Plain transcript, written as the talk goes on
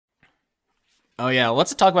Oh yeah,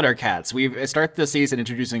 let's talk about our cats. We start the season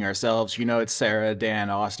introducing ourselves. You know, it's Sarah, Dan,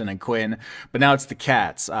 Austin, and Quinn, but now it's the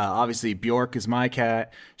cats. Obviously, Bjork is my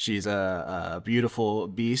cat. She's a beautiful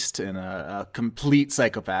beast and a complete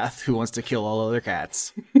psychopath who wants to kill all other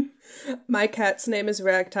cats. My cat's name is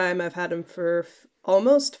Ragtime. I've had him for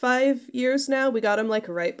almost 5 years now. We got him like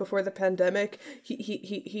right before the pandemic.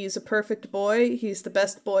 He's a perfect boy. He's the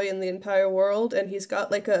best boy in the entire world, and he's got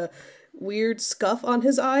like a weird scuff on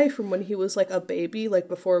his eye from when he was like a baby, like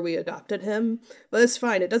before we adopted him. But it's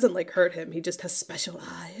fine. It doesn't like hurt him. He just has special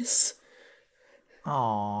eyes.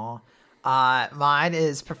 Aw. Mine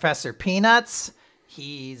is Professor Peanuts.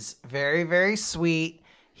 He's very, very sweet.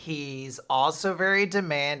 He's also very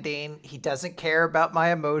demanding. He doesn't care about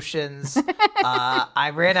my emotions.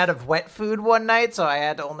 I ran out of wet food one night, so I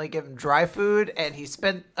had to only give him dry food. And he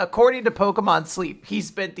spent, according to Pokemon Sleep, he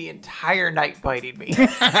spent the entire night biting me.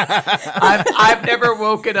 I've never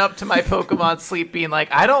woken up to my Pokemon Sleep being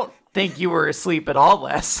like, I don't think you were asleep at all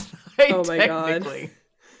last night. Oh my god.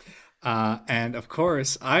 And of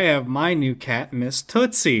course, I have my new cat, Miss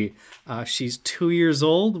Tootsie. She's 2 years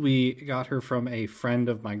old. We got her from a friend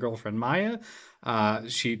of my girlfriend, Maya.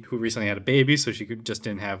 Who recently had a baby, so just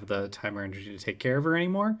didn't have the time or energy to take care of her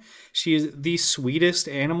anymore. She is the sweetest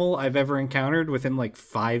animal I've ever encountered within like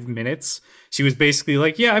 5 minutes. She was basically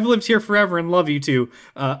like, yeah, I've lived here forever and love you too,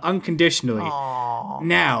 unconditionally. Aww.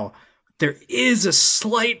 Now, there is a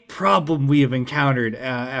slight problem we have encountered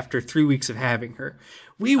after 3 weeks of having her.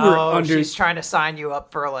 We were she's trying to sign you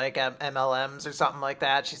up for like MLMs or something like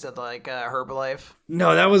that. She said like Herbalife.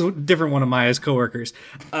 No, that was a different one of Maya's coworkers.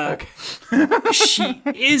 Okay. She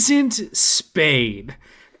isn't spayed,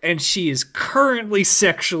 and she is currently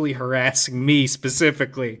sexually harassing me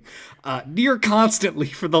specifically, near constantly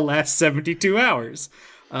for the last 72 hours.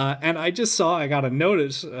 And I got a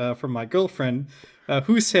notice from my girlfriend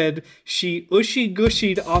who said she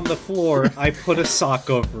ushy-gushied on the floor. I put a sock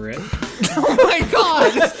over it. Oh my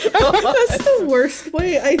god! That's the worst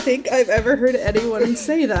way I think I've ever heard anyone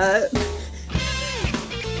say that.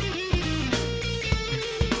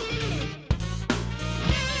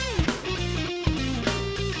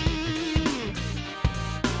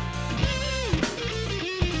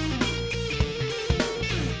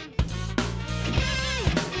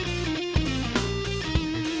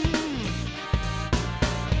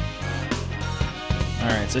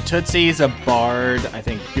 Alright, so Tootsie's a bard. I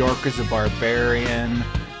think Bjork is a barbarian.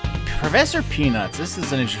 Professor Peanuts, this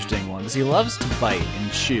is an interesting one, because he loves to bite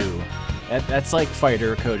and chew. That's like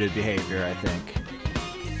fighter-coded behavior, I think.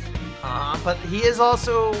 But he is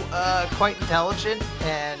also quite intelligent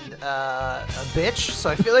and a bitch, so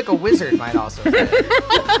I feel like a wizard might also fit.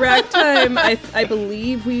 Ragtime, I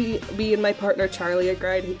believe me and my partner Charlie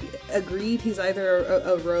agreed he's either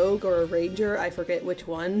a rogue or a ranger. I forget which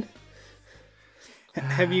one.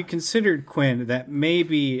 Have you considered, Quinn, that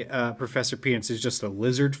maybe Professor Peanuts is just a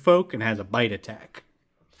lizard folk and has a bite attack?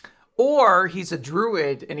 Or he's a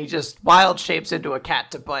druid and he just wild shapes into a cat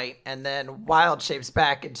to bite and then wild shapes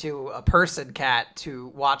back into a person cat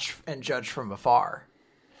to watch and judge from afar,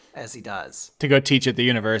 as he does. To go teach at the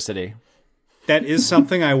university. That is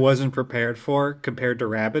something I wasn't prepared for compared to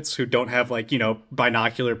rabbits who don't have, like,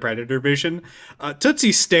 binocular predator vision.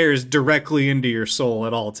 Tootsie stares directly into your soul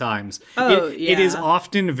at all times. Oh, It is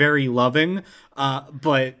often very loving,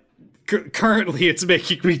 but currently it's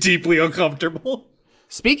making me deeply uncomfortable.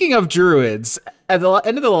 Speaking of druids, at the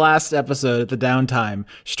end of the last episode, at the downtime,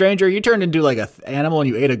 Stranger, you turned into like an animal and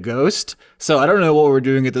you ate a ghost. So I don't know what we're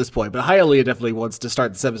doing at this point, but Hialeah definitely wants to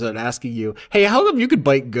start this episode asking you, hey, how come you could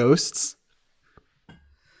bite ghosts?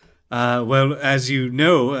 Well, as you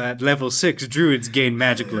know, at level 6, druids gain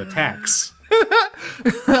magical attacks.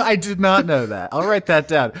 I did not know that. I'll write that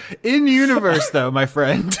down. In universe, though, my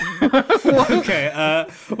friend. Okay.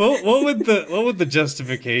 What would the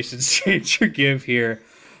justification Stranger give here?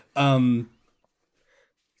 Back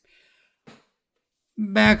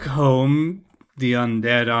home, the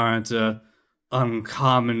undead aren't a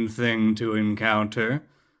uncommon thing to encounter,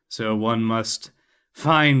 so one must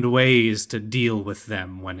find ways to deal with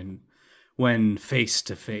them when face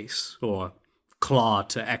to face or claw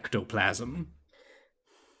to ectoplasm.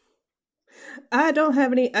 I don't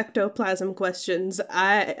have any ectoplasm questions.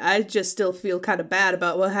 I just still feel kind of bad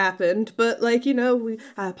about what happened. But, I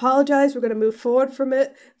apologize. We're going to move forward from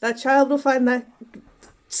it. That child will find that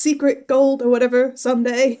secret gold or whatever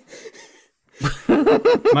someday.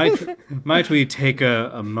 Might we take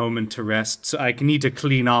a moment to rest? So I need to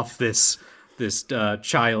clean off this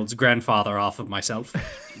child's grandfather off of myself.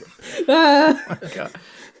 God.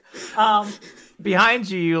 Behind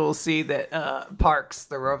you, you'll see that Parks,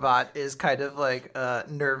 the robot, is kind of like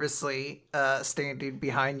nervously standing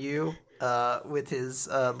behind you with his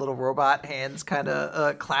little robot hands kind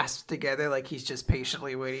of clasped together, like he's just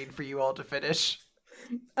patiently waiting for you all to finish.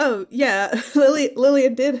 Oh, yeah,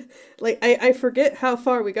 Lilian did, like, I forget how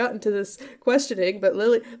far we got into this questioning, but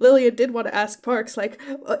Lilian did want to ask Parks, like,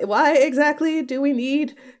 why exactly do we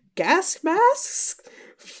need gas masks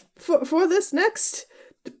for this next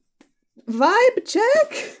vibe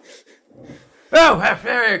check? Oh,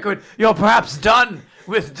 very good. You're perhaps done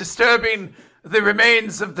with disturbing the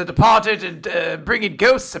remains of the departed and bringing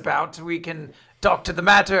ghosts about. We can talk to the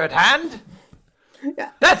matter at hand.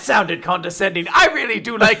 Yeah. That sounded condescending. I really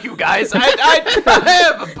do like you guys. I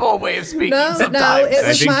have a poor way of speaking sometimes. No, it I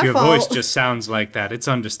was think my your fault. voice just sounds like that. It's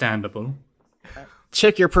understandable.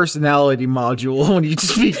 Check your personality module when you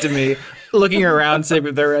speak to me. Looking around, see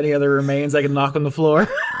if there are any other remains I can knock on the floor.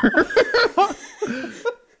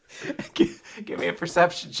 Give me a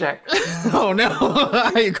perception check. Oh no!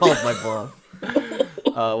 You called my bluff.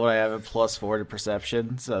 What I have a +4 to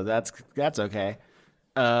perception, so that's okay.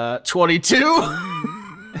 22.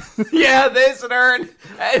 Yeah, there's an urn.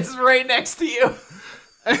 It's right next to you.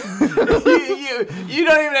 you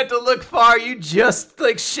don't even have to look far. You just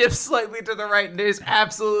like shift slightly to the right, and there's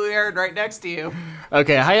absolutely urn right next to you.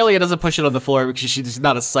 Okay, Hialeah doesn't push it on the floor because she's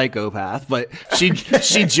not a psychopath, but she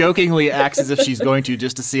jokingly acts as if she's going to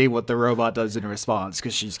just to see what the robot does in response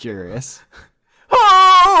because she's curious.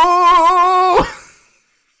 Oh!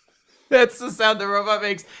 That's the sound the robot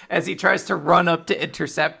makes as he tries to run up to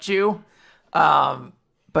intercept you.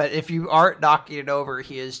 But if you aren't knocking it over,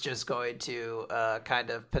 he is just going to kind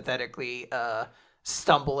of pathetically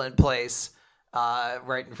stumble in place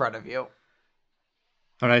right in front of you.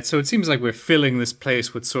 All right, so it seems like we're filling this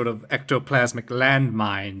place with sort of ectoplasmic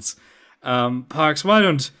landmines. Parks, why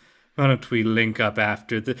don't we link up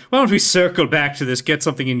after the? Why don't we circle back to this? Get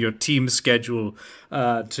something in your team schedule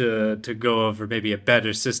to go over maybe a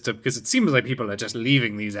better system, because it seems like people are just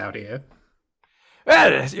leaving these out here.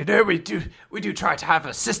 Well, we do try to have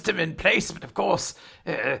a system in place, but of course,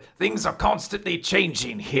 things are constantly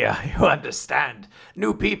changing here. You understand?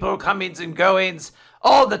 New people comings and goings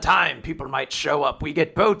all the time. People might show up. We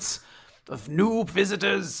get boats of new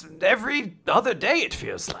visitors every other day. It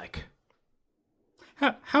feels like.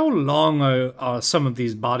 How long are some of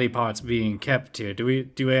these body parts being kept here? Do we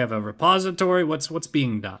have a repository? What's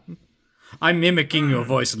being done? I'm mimicking your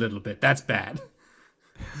voice a little bit. That's bad.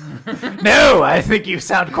 No, I think you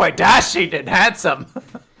sound quite dashing and handsome.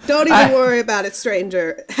 Don't even worry about it,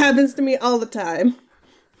 stranger. It happens to me all the time.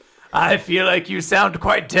 I feel like you sound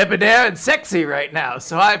quite debonair and sexy right now,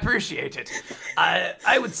 so I appreciate it.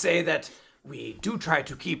 I would say that we do try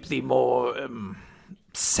to keep the more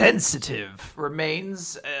sensitive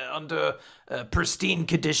remains under pristine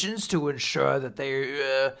conditions to ensure that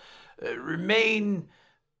they remain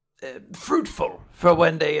fruitful for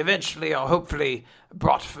when they eventually are hopefully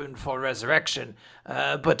brought for resurrection.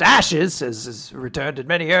 But ashes, as is returned in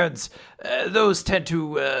many urns, those tend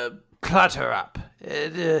to clutter up.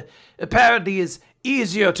 It apparently is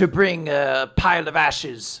easier to bring a pile of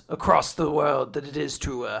ashes across the world than it is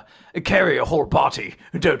to carry a whole body,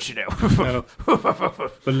 don't you know?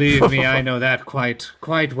 Believe me, I know that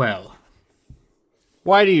quite well.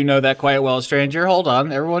 Why do you know that quite well, stranger? Hold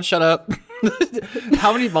on, everyone shut up.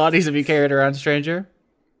 How many bodies have you carried around, stranger?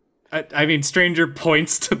 I mean, stranger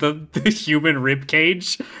points to the human rib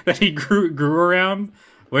cage that he grew around.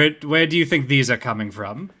 Where do you think these are coming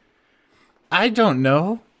from? I don't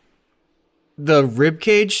know. The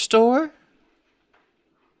ribcage store?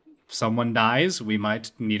 Someone dies, we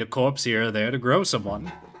might need a corpse here or there to grow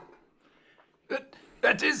someone.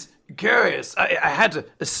 That is curious. I had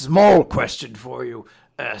a small question for you,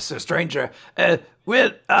 Sir Stranger.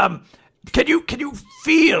 Can you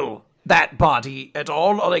feel that body at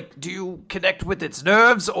all? Or, like, do you connect with its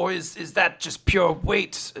nerves, or is that just pure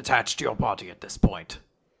weight attached to your body at this point?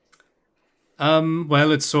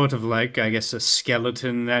 Well, it's sort of like, I guess, a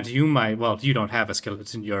skeleton that you might... Well, you don't have a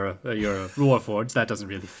skeleton. You're a Warforged. That doesn't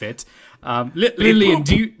really fit. Lilian,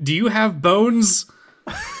 do you have bones?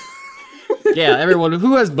 Yeah, everyone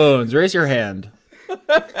who has bones, raise your hand.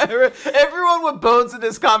 Everyone with bones in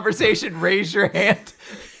this conversation, raise your hand.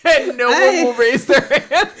 And no one will raise their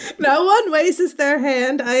hand. No one raises their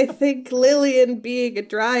hand. I think Lilian, being a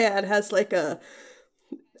dryad, has like a...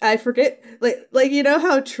 I forget, like you know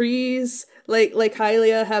how trees, like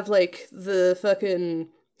Hialeah, have like the fucking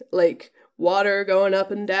like water going up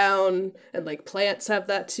and down, and like plants have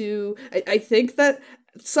that too. I think that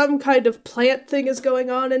some kind of plant thing is going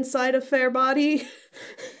on inside of Fairbody.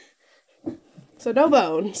 So no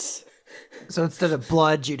bones. So instead of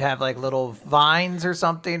blood, you'd have like little vines or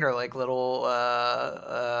something, or like little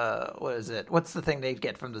what is it? What's the thing they'd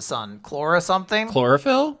get from the sun? Chlora something?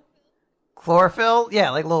 Chlorophyll? Chlorophyll? Yeah,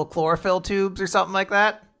 like little chlorophyll tubes or something like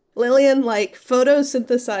that. Lilian like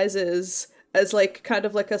photosynthesizes as like kind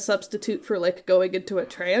of like a substitute for like going into a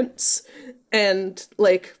trance, and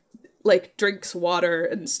like drinks water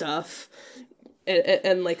and stuff,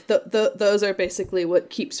 and like those are basically what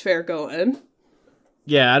keeps Fair going.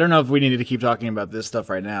 Yeah, I don't know if we needed to keep talking about this stuff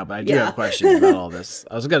right now, but I do Yeah. have questions about all this.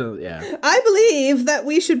 I was gonna, yeah. I believe that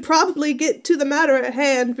we should probably get to the matter at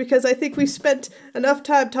hand, because I think we spent enough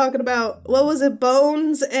time talking about, what was it,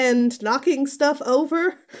 bones and knocking stuff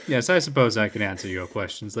over? Yes, I suppose I can answer your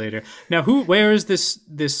questions later. Now, where is this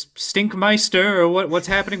Stinkmeister, or what's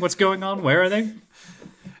happening? What's going on? Where are they?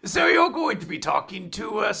 So you're going to be talking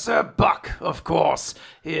to Sir Buck, of course.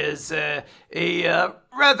 He is a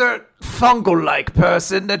rather fungal-like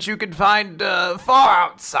person that you can find far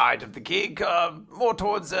outside of the gig, more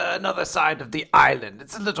towards another side of the island.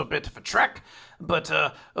 It's a little bit of a trek, but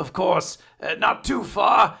of course, not too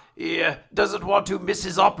far. He doesn't want to miss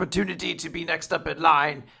his opportunity to be next up in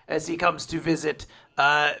line as he comes to visit.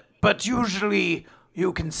 But usually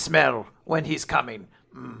you can smell when he's coming.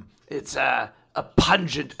 It's a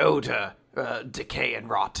pungent odor, decay and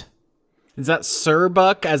rot. Is that Sir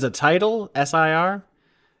Buck as a title? SIR?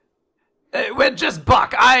 Well, just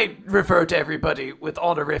Buck. I refer to everybody with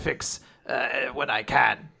honorifics when I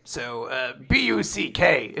can. So,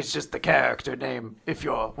 BUCK is just the character name if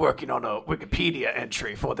you're working on a Wikipedia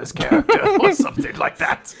entry for this character or something like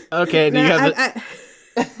that. Okay, do you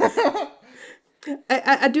have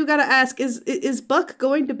I do gotta ask, is Buck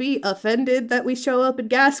going to be offended that we show up in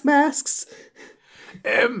gas masks?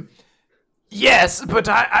 Yes, but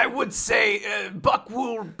I would say Buck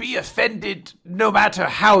will be offended no matter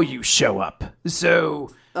how you show up. So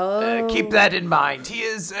keep that in mind. He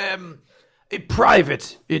is a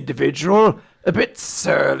private individual, a bit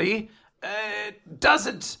surly,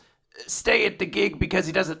 doesn't stay at the gig because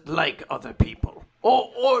he doesn't like other people.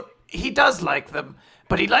 Or he does like them,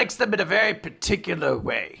 but he likes them in a very particular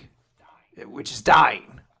way, which is dying.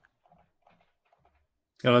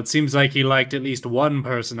 Well, it seems like he liked at least one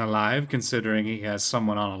person alive, considering he has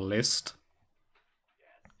someone on a list.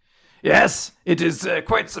 Yes, it is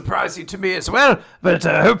quite surprising to me as well, but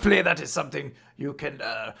hopefully that is something you can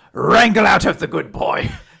wrangle out of the good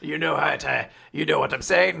boy. You know how you know what I'm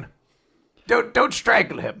saying. Don't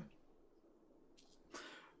strangle him.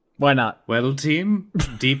 Why not? Well, team,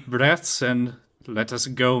 deep breaths and let us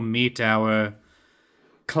go meet our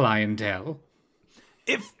clientele.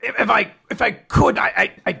 If I could,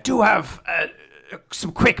 I do have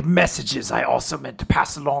some quick messages I also meant to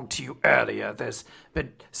pass along to you earlier. There's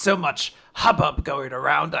been so much hubbub going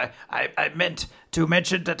around. I meant to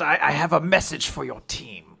mention that I have a message for your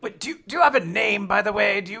team. Wait, do you have a name, by the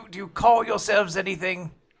way? Do you call yourselves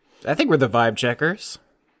anything? I think we're the vibe checkers.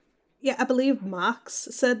 Yeah, I believe Mox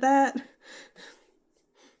said that.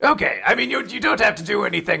 Okay, I mean, you don't have to do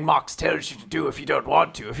anything Mox tells you to do if you don't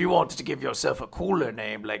want to. If you wanted to give yourself a cooler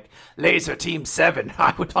name like Laser Team 7,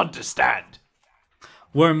 I would understand.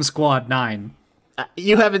 Worm Squad 9.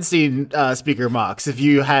 You haven't seen Speaker Mox. If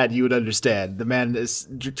you had, you would understand. The man is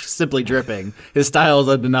simply dripping. His style is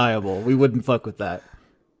undeniable. We wouldn't fuck with that.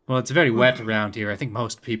 Well, it's very wet around here. I think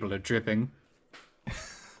most people are dripping.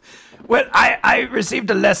 Well, I received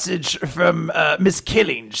a message from Miss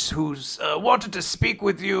Killings, who's wanted to speak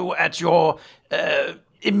with you at your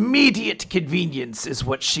immediate convenience, is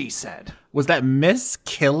what she said. Was that Miss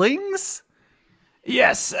Killings?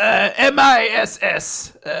 Yes,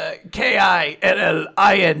 MISS, KILLINGS.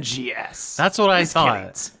 That's what I Miss thought.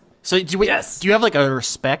 Killings. So do you have like a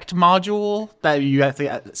respect module that you have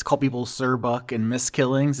to call people Sir Buck and Miss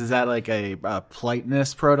Killings? Is that like a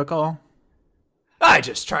politeness protocol? I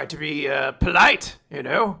just try to be polite, you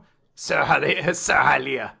know? Sir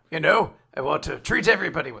Hialeah, you know? I want to treat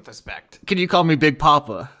everybody with respect. Can you call me Big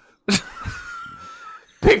Poppa?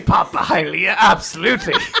 Big Poppa Hialeah,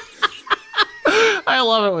 absolutely. I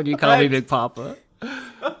love it when you call me Big Poppa.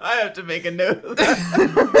 I have to make a note of that.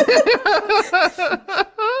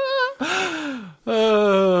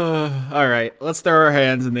 All right, let's throw our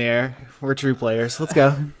hands in the air. We're true players. Let's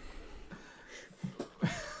go.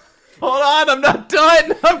 Hold on, I'm not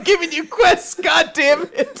done. I'm giving you quests. God damn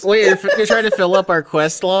it. Wait, you're trying to fill up our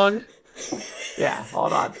quest log? Yeah,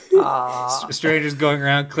 hold on. Strangers going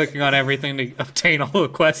around clicking on everything to obtain all the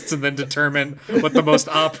quests and then determine what the most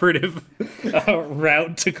operative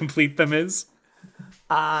route to complete them is.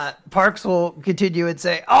 Parks will continue and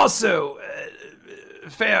say, also,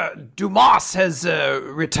 Fair Dumas has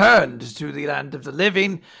returned to the land of the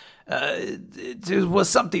living. it was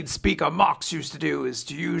something Speaker Mox used to do, is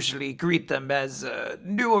to usually greet them, as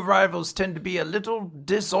new arrivals tend to be a little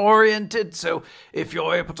disoriented. So if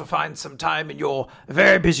you're able to find some time in your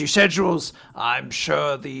very busy schedules, I'm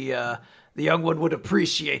sure the young one would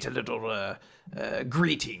appreciate a little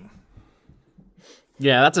greeting.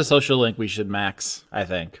 Yeah, that's a social link we should max, I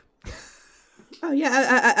think. Oh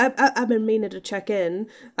yeah, I've been meaning to check in.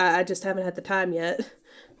 I just haven't had the time yet.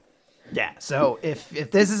 Yeah, so if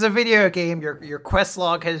this is a video game, your quest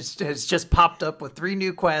log has just popped up with 3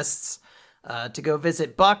 new quests to go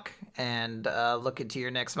visit Buck and look into your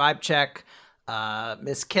next vibe check.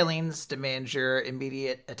 Miss Killings demands your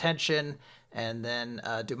immediate attention, and then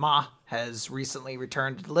Dumas has recently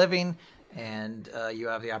returned to the living, and you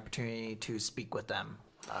have the opportunity to speak with them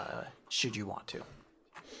should you want to.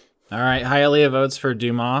 All right, Hialeah votes for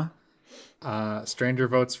Dumas. Stranger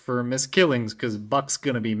votes for Miss Killings because Buck's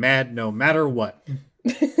gonna be mad no matter what.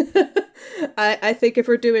 I think if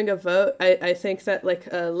we're doing a vote, I think that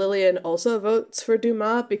Lilian also votes for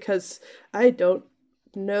Dumas because I don't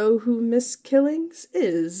know who Miss Killings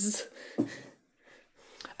is.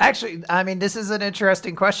 Actually, I mean, this is an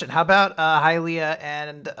interesting question. How about Hialeah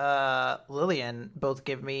and Lilian both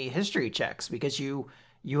give me history checks, because you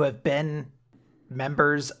have been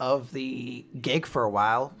members of the gig for a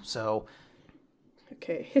while, so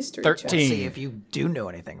Okay, history 13. check. see if you do know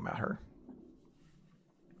anything about her.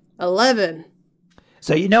 11.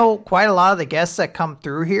 So you know quite a lot of the guests that come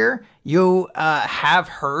through here. You have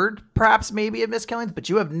heard perhaps maybe of Miss Killings, but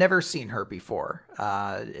you have never seen her before.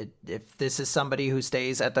 If this is somebody who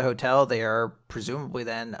stays at the hotel, they are presumably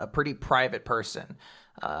then a pretty private person.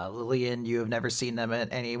 Lilian, you have never seen them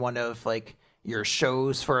at any one of your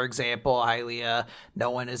shows, for example. Hialeah, no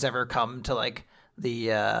one has ever come to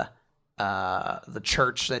the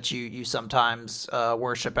church that you sometimes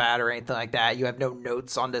worship at or anything like that. You have no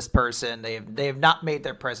notes on this person. They have not made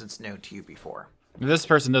their presence known to you before. If this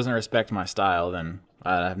person doesn't respect my style, then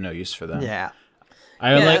I have no use for them. Yeah.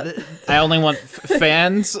 I only want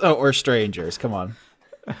fans or strangers. Come on.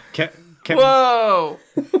 Whoa!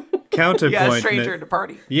 Counterpoint. You got a stranger in the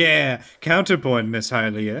party. Yeah, counterpoint, Miss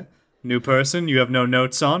Hialeah. New person you have no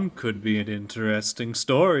notes on. Could be an interesting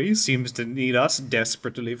story. Seems to need us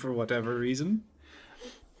desperately for whatever reason.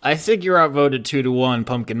 I think you're outvoted 2-1,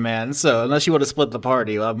 Pumpkin Man. So unless you want to split the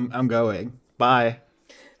party, I'm going. Bye.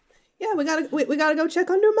 Yeah, we gotta go check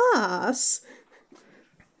on Dumas.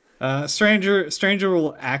 Stranger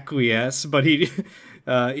will acquiesce, but he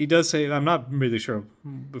does say, I'm not really sure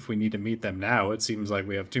if we need to meet them now. It seems like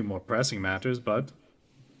we have 2 more pressing matters, but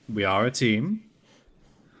we are a team.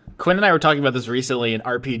 Quinn and I were talking about this recently in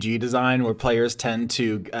RPG design, where players tend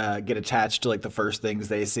to get attached to the first things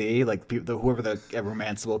they see. Whoever the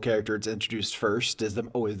romanceable character is introduced first is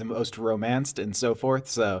always the most romanced, and so forth.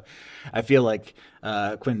 So I feel like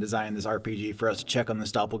Quinn designed this RPG for us to check on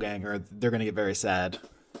this doppelganger. They're going to get very sad.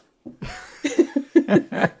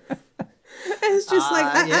 It's just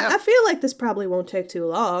I feel like this probably won't take too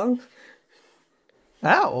long.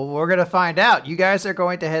 Oh, well, we're going to find out. You guys are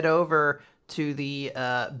going to head over to the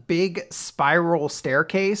big spiral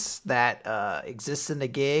staircase that exists in the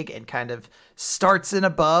gig and kind of starts in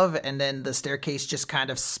above, and then the staircase just kind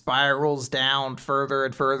of spirals down further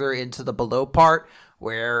and further into the below part,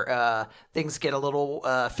 where things get a little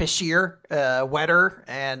fishier, wetter,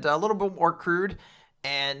 and a little bit more crude.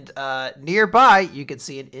 And nearby, you can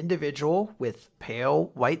see an individual with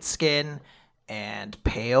pale white skin and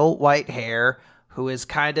pale white hair who is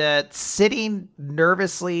kind of sitting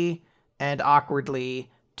nervously and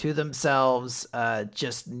awkwardly to themselves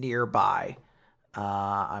just nearby.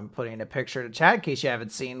 I'm putting a picture to chat in case you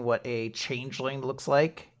haven't seen what a changeling looks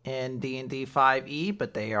like in D&D 5e,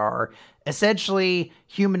 but they are essentially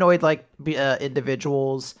humanoid-like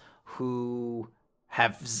individuals who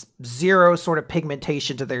have zero sort of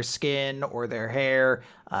pigmentation to their skin or their hair,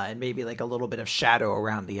 and maybe a little bit of shadow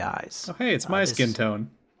around the eyes. Oh, hey, it's my skin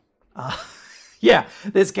tone. Yeah,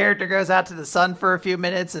 this character goes out to the sun for a few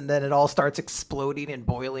minutes, and then it all starts exploding and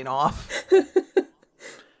boiling off.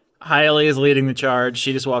 Hialeah is leading the charge.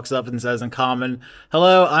 She just walks up and says in common,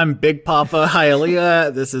 "Hello, I'm Big Poppa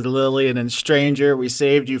Hialeah. This is Lilian and Stranger. We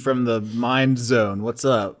saved you from the mind zone. What's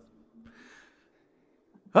up?"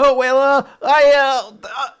 Oh, well, I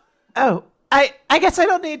guess I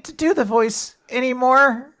don't need to do the voice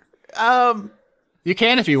anymore. You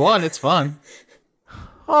can if you want. It's fun.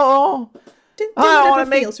 Oh, Do I don't whatever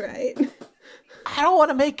wanna feels right. I don't want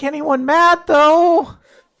to make anyone mad, though.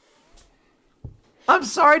 I'm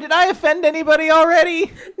sorry, did I offend anybody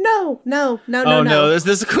already? No. Oh no, is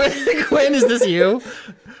this Quinn? Quinn, is this you?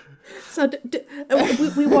 So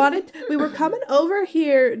we were coming over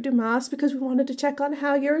here, Dumas, because we wanted to check on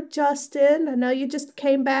how you're adjusting. I know you just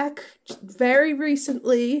came back very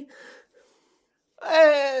recently.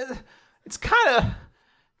 It's kind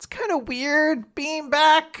of weird being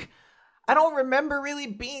back. I don't remember really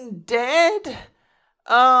being dead.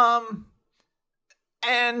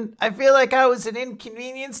 And I feel like I was an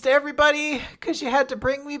inconvenience to everybody because you had to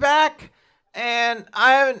bring me back. And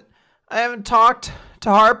I haven't talked to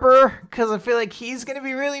Harper because I feel like he's gonna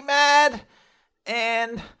be really mad.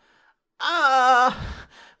 And kind of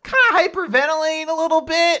hyperventilating a little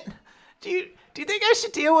bit. Do you think I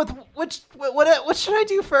should deal with what should I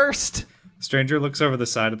do first? Stranger looks over the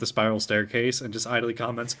side of the spiral staircase and just idly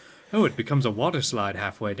comments, "Oh, it becomes a water slide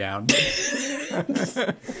halfway down."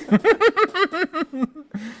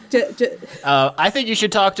 I think you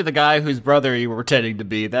should talk to the guy whose brother you were pretending to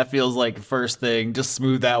be. That feels like the first thing. Just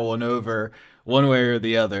smooth that one over one way or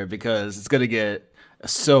the other because it's going to get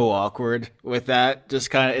so awkward with that.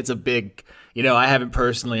 Just kind of, it's a big, I haven't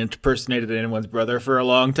personally impersonated anyone's brother for a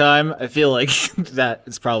long time. I feel like that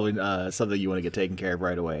is probably something you want to get taken care of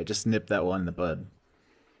right away. Just nip that one in the bud.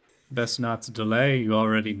 Best not to delay. You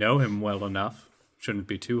already know him well enough. Shouldn't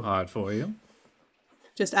be too hard for you.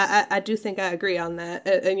 I do think I agree on that.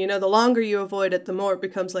 And the longer you avoid it, the more it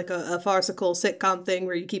becomes like a farcical sitcom thing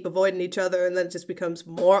where you keep avoiding each other and then it just becomes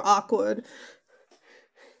more awkward.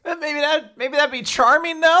 Maybe that'd be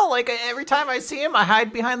charming though. Like every time I see him, I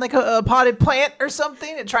hide behind like a potted plant or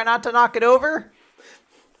something and try not to knock it over.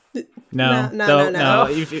 No. No.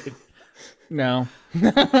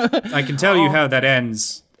 I can tell you how that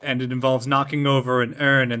ends. And it involves knocking over an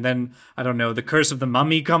urn, and then, I don't know, the curse of the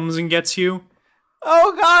mummy comes and gets you.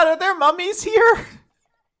 Oh god, are there mummies here?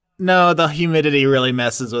 No, the humidity really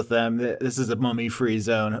messes with them. This is a mummy-free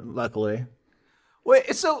zone, luckily.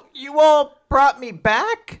 Wait, so you all brought me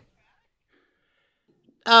back?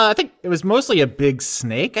 I think it was mostly a big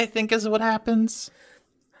snake, I think is what happens.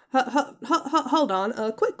 Hold on,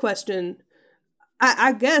 a quick question.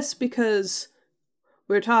 I guess because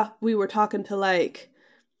we were talking to, like,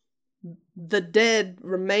 the dead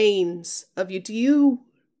remains of you. Do you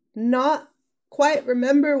not quite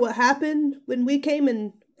remember what happened when we came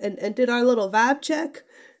and did our little vibe check?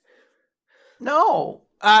 No.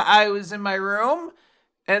 I was in my room,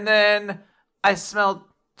 and then I smelled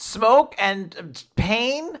smoke and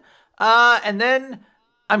pain, and then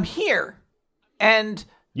I'm here. And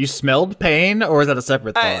you smelled pain, or is that a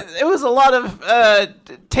separate thought? It was a lot of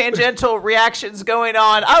tangential reactions going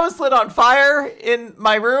on. I was lit on fire in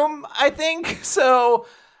my room, I think, so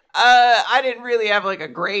I didn't really have like a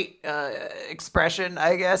great expression,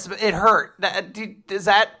 I guess. But it hurt. Is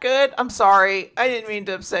that good? I'm sorry. I didn't mean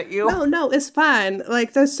to upset you. No, it's fine.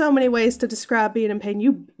 Like, there's so many ways to describe being in pain.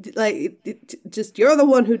 You, just, you're the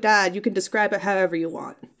one who died. You can describe it however you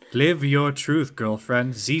want. Live your truth,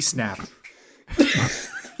 girlfriend. Z-snap.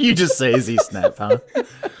 You just say Z-snap, huh?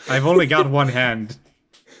 I've only got one hand.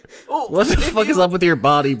 Oh, what the fuck is up with your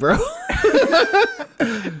body, bro?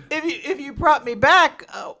 If you brought me back,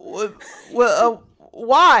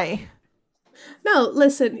 why? No,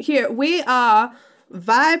 listen, here, we are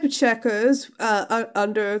vibe checkers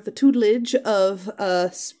under the tutelage of,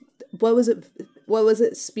 what was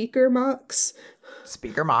it, Speaker Mox?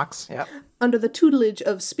 Speaker Mox, yep. Under the tutelage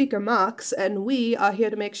of Speaker Mox, and we are here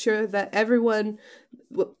to make sure that everyone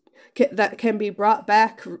that can be brought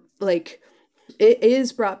back, like, it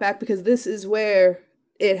is brought back because this is where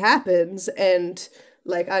it happens, and,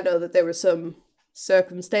 like, I know that there were some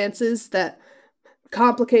circumstances that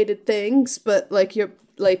complicated things, but, like, you're,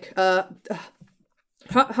 like,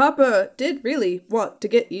 Harper did really want to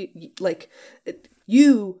get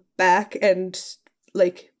you back, and,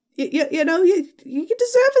 like, you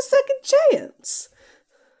deserve a second chance.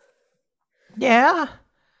 Yeah.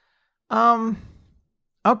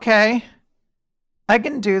 Okay. I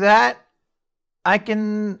can do that. I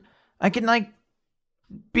can like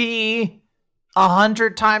be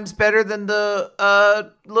 100 times better than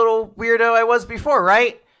the little weirdo I was before,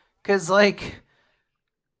 right? 'Cause like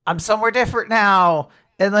I'm somewhere different now,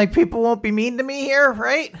 and like people won't be mean to me here,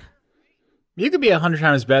 right? You could be 100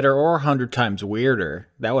 times better or 100 times weirder.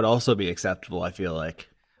 That would also be acceptable, I feel like.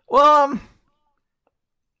 Well,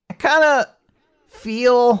 I kind of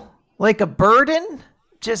feel like a burden,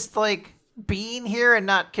 just like being here and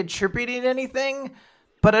not contributing anything,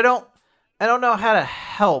 but I don't know how to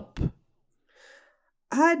help.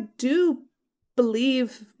 I do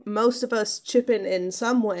believe most of us chip in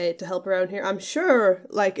some way to help around here. I'm sure,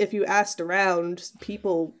 like, if you asked around,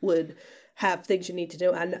 people would have things you need to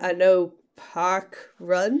do. I know Park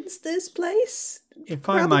runs this place? If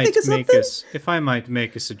Probably I might think of make something. if I might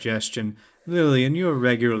make a suggestion, Lilian, you're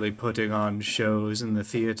regularly putting on shows in the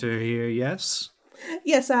theater here, yes?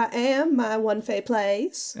 Yes, I am. My one fay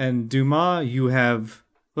plays. And Dumas, you have,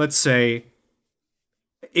 let's say,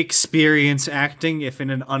 experience acting, if in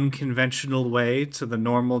an unconventional way to the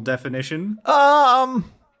normal definition.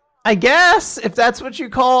 I guess if that's what you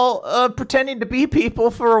call pretending to be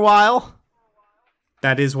people for a while.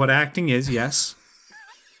 That is what acting is, yes.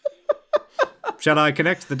 Shall I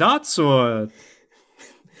connect the dots, or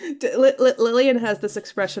Lillian has this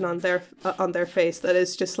expression on their face that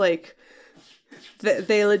is just like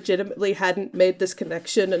they legitimately hadn't made this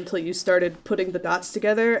connection until you started putting the dots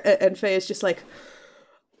together, and Faye is just like,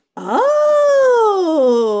 oh,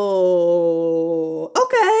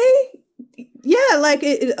 okay, yeah, like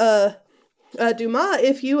Dumas,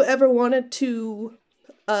 if you ever wanted to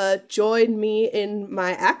join me in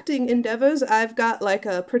my acting endeavors, I've got like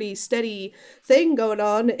a pretty steady thing going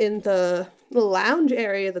on in the lounge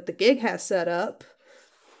area that the gig has set up.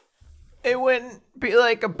 It wouldn't be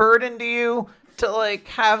like a burden to you to like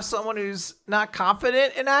have someone who's not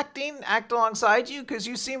confident in acting act alongside you, because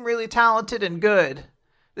you seem really talented and good.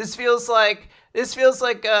 This feels like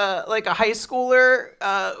a high schooler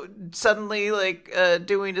suddenly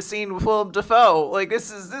doing a scene with Willem Dafoe. Like this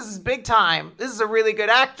is big time. This is a really good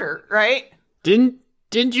actor, right? Didn't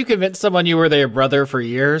you convince someone you were their brother for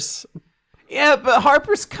years? Yeah, but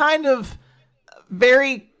Harper's kind of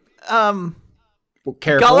very Careful.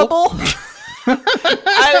 gullible.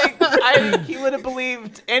 I think he would have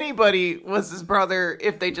believed anybody was his brother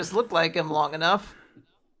if they just looked like him long enough.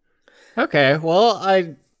 Okay,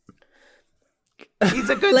 well,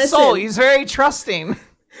 He's a good soul. He's very trusting.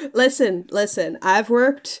 Listen. I've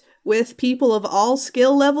worked with people of all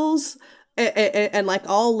skill levels and like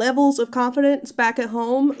all levels of confidence back at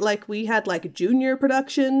home. Like we had like junior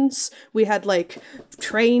productions. We had like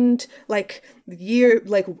trained like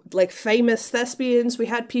famous thespians. We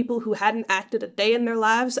had people who hadn't acted a day in their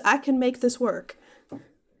lives. I can make this work.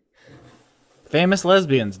 famous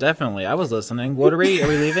lesbians, definitely. I was listening. What are we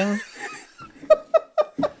leaving?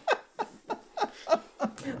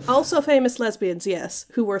 Also famous lesbians, yes,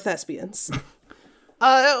 who were thespians.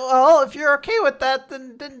 Well, if you're okay with that,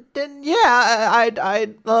 then yeah,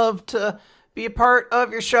 I'd love to be a part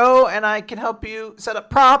of your show, and I can help you set up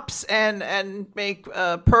props and make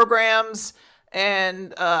programs,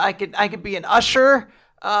 and I could be an usher.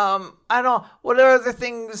 I don't know what other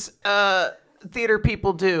things theater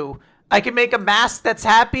people do. I can make a mask that's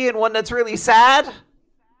happy and one that's really sad.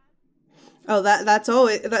 Oh, that's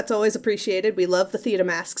always appreciated. We love the theater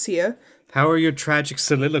masks here. How are your tragic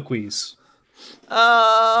soliloquies?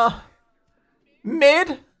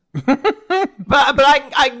 Mid. but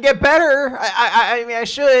I can get better. I mean I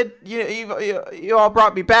should. You all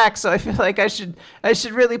brought me back, so I feel like I should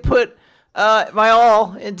really put my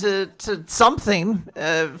all into something.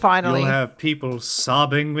 Finally, You'll have people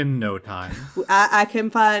sobbing in no time. I can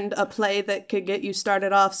find a play that could get you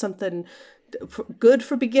started off something good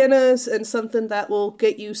for beginners and something that will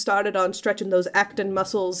get you started on stretching those acting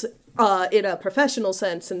muscles in a professional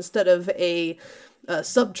sense instead of a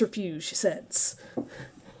subterfuge sense.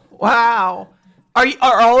 Wow. Are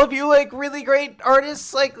all of you like really great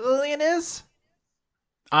artists like Lilian is?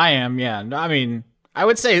 I am, yeah. No, I mean, I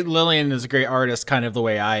would say Lilian is a great artist kind of the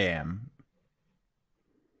way I am.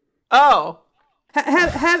 Oh.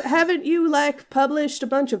 Haven't you like published a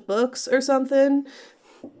bunch of books or something?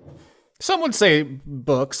 Some would say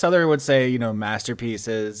books, other would say,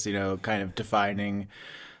 masterpieces, kind of defining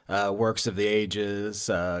works of the ages,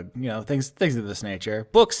 things of this nature.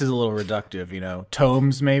 Books is a little reductive,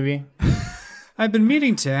 tomes maybe. I've been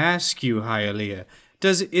meaning to ask you, Hialeah,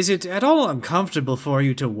 is it at all uncomfortable for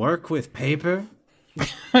you to work with paper?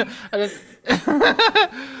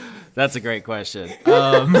 That's a great question.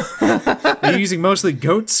 Are you using mostly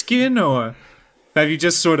goat skin, or have you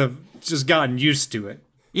just gotten used to it?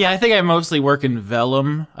 Yeah, I think I mostly work in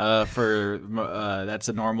vellum that's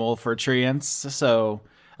a normal for treants. So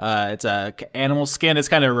it's a animal skin. It's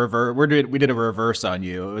kind of reverse. We did a reverse on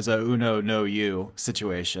you. It was a uno no you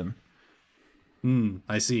situation.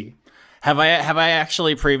 I see. Have I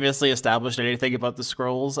actually previously established anything about the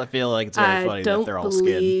scrolls? I feel like it's very funny that they're all skin.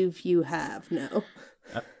 I don't believe you have, no.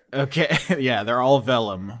 Okay, yeah, they're all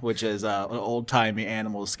vellum, which is an old-timey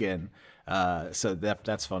animal skin. So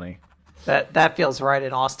that's funny. That feels right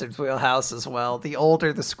in Austin's wheelhouse as well. The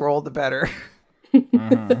older the scroll, the better.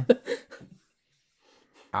 Mm-hmm.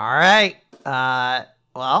 All right.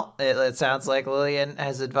 Well, it sounds like Lilian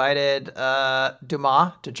has invited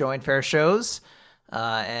Dumas to join Fair Shows.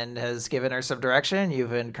 and has given her some direction.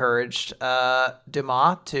 You've encouraged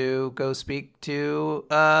Dumas to go speak to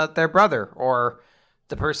their brother, or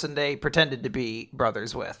the person they pretended to be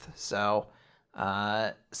brothers with. So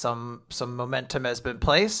some momentum has been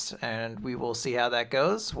placed, and we will see how that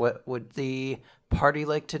goes. What would the party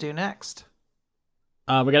like to do next?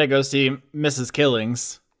 We gotta go see Mrs.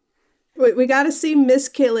 Killings. We gotta see Miss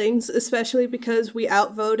Killings, especially because we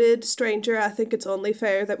outvoted Stranger. I think it's only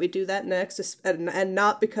fair that we do that next, and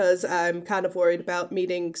not because I'm kind of worried about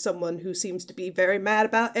meeting someone who seems to be very mad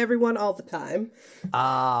about everyone all the time.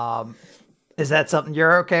 Is that something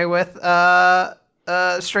you're okay with,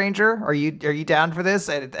 Stranger? Are you down for this?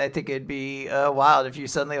 I think it'd be wild if you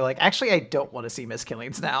suddenly were like, actually, I don't want to see Miss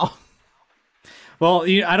Killings now. Well,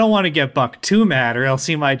 I don't want to get Buck too mad, or else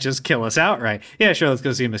he might just kill us outright. Yeah, sure, let's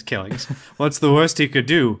go see Miss Killings. What's the worst he could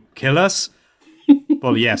do? Kill us?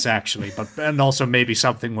 Well, yes, actually, and also maybe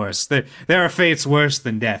something worse. There are fates worse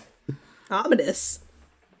than death. Ominous.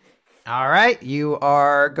 All right, you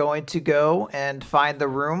are going to go and find the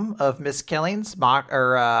room of Miss Killings.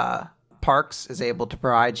 Parks is able to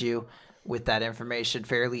provide you with that information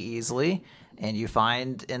fairly easily, and you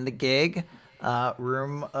find in the gig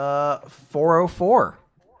room 404.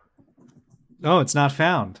 Oh, it's not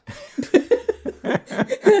found.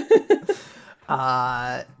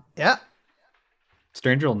 Yeah.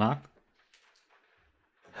 Stranger will knock.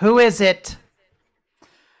 Who is it?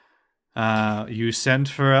 You sent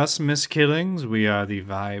for us, Miss Killings. We are the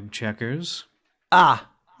vibe checkers. Ah,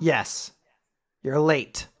 yes. You're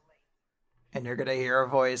late. And you're going to hear a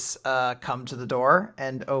voice come to the door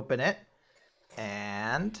and open it.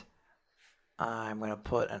 And I'm going to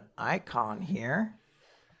put an icon here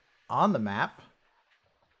on the map.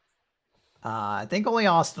 I think only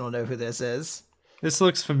Austin will know who this is. This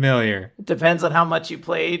looks familiar. It depends on how much you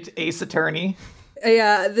played Ace Attorney.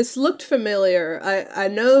 Yeah, this looked familiar. I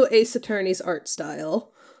know Ace Attorney's art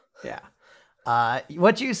style. Yeah.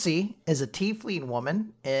 What you see is a tiefling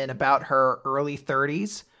woman in about her early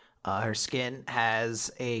 30s. Her skin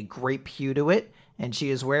has a grape hue to it, and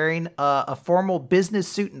she is wearing a formal business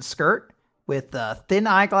suit and skirt with thin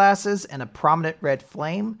eyeglasses and a prominent red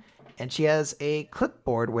flame. And she has a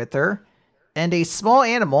clipboard with her and a small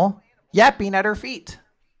animal yapping at her feet.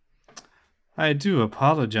 I do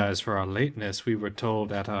apologize for our lateness. We were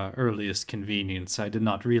told at our earliest convenience. I did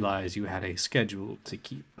not realize you had a schedule to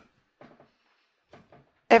keep.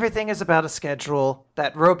 Everything is about a schedule.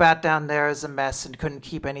 That robot down there is a mess and couldn't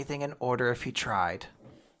keep anything in order if he tried.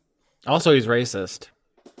 Also, he's racist.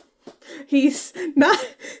 He's not...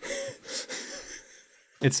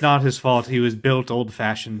 It's not his fault. He was built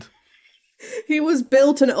old-fashioned. He was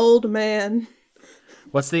built an old man.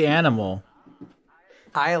 What's the animal?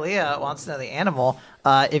 Hialeah wants to know the animal.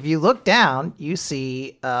 If you look down, you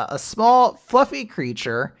see a small, fluffy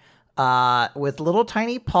creature with little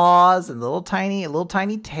tiny paws and little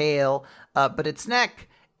tiny tail. But its neck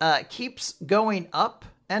keeps going up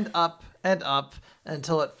and up and up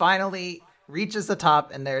until it finally reaches the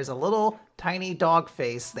top, and there's a little tiny dog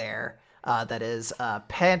face there that is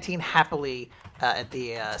panting happily at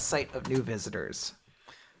the sight of new visitors.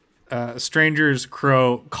 Stranger's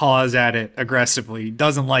crow caws at it aggressively.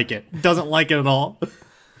 Doesn't like it. Doesn't like it at all.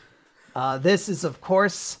 This is, of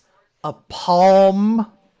course, a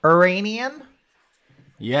Pomeranian.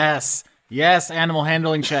 Yes. Yes, animal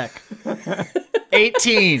handling check.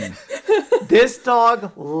 18. This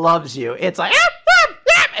dog loves you. It's like,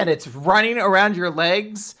 and it's running around your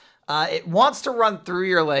legs. It wants to run through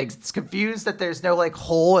your legs. It's confused that there's no like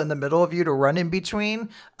hole in the middle of you to run in between.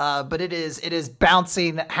 But it is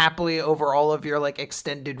bouncing happily over all of your like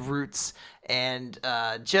extended roots and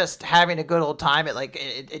just having a good old time.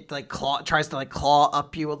 It tries to claw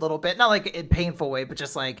up you a little bit, not like in a painful way, but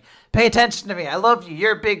just like, pay attention to me. I love you.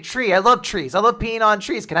 You're a big tree. I love trees. I love peeing on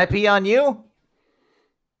trees. Can I pee on you?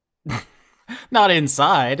 Not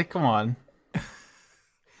inside. Come on.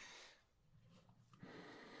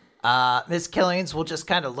 Miss Killings will just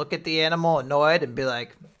kind of look at the animal annoyed and be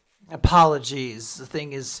like, apologies, the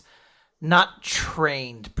thing is not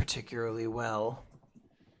trained particularly well.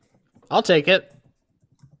 I'll take it.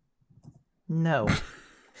 No.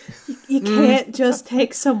 You can't just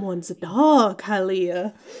take someone's dog,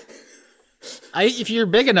 Hialeah. If you're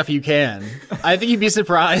big enough, you can. I think you'd be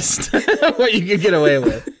surprised what you could get away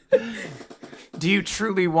with. Do you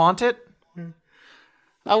truly want it?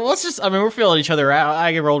 We're feeling each other out.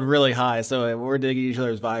 I rolled really high, so we're digging each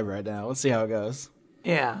other's vibe right now. Let's see how it goes.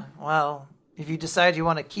 Yeah, well, if you decide you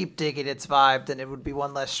want to keep digging its vibe, then it would be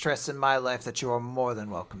one less stress in my life that you are more than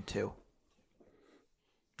welcome to.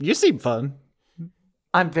 You seem fun.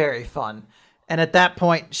 I'm very fun. And at that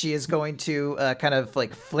point, she is going to kind of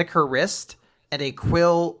like flick her wrist, and a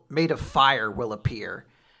quill made of fire will appear.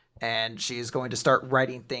 And she is going to start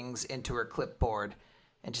writing things into her clipboard.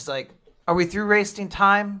 And she's like, are we through wasting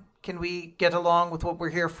time? Can we get along with what we're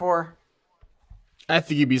here for? I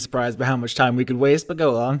think you'd be surprised by how much time we could waste, but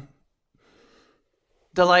go on.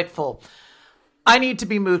 Delightful. I need to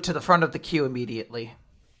be moved to the front of the queue immediately.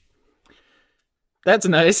 That's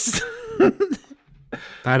nice.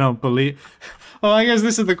 I don't believe... Well, I guess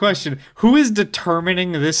this is the question. Who is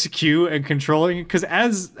determining this queue and controlling it? Because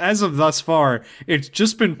as of thus far, it's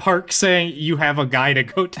just been Park saying you have a guy to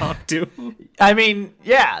go talk to. I mean,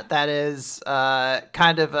 yeah, that is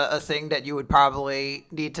kind of a thing that you would probably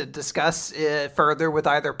need to discuss further with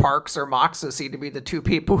either Parks or Mox, who seem to be the two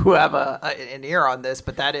people who have an ear on this.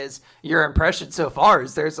 But that is your impression so far,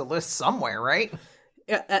 is there's a list somewhere, right?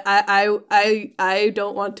 Yeah, I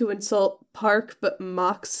don't want to insult Park, but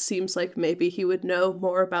Mox seems like maybe he would know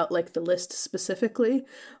more about like the list specifically.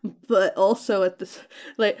 But also at this,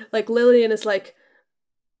 like Lilian is like,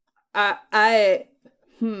 why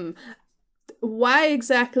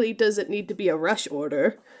exactly does it need to be a rush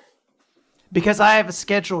order? Because I have a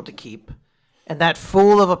schedule to keep, and that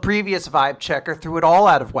fool of a previous vibe checker threw it all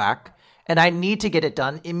out of whack, and I need to get it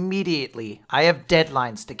done immediately. I have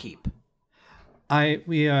deadlines to keep.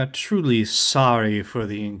 We are truly sorry for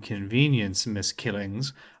the inconvenience, Miss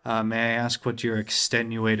Killings. May I ask what your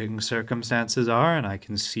extenuating circumstances are, and I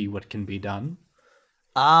can see what can be done?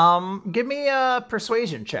 Give me a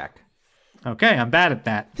persuasion check. Okay, I'm bad at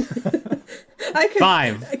that. I could,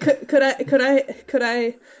 5. Could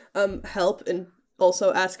I help in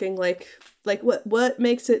also asking like what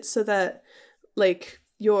makes it so that like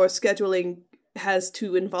your scheduling has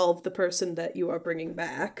to involve the person that you are bringing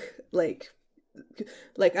back? Like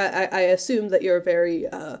I assume that you're a very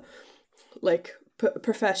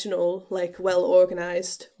professional, like well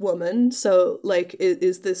organized woman. So like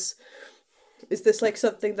is this like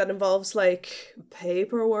something that involves like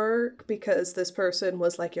paperwork because this person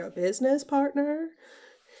was like your business partner?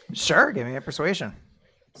 Sure, give me a persuasion.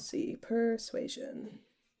 Let's see, persuasion.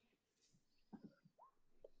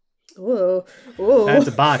 Whoa. That's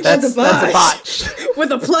a botch. That's a botch. With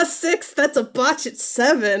a +6, that's a botch at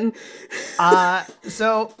 7.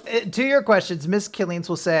 So to your questions, Miss Killings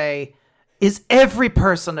will say, is every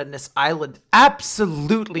person on this island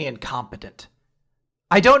absolutely incompetent?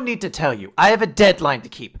 I don't need to tell you. I have a deadline to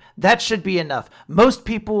keep. That should be enough. Most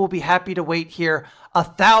people will be happy to wait here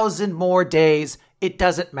 1,000 more days. It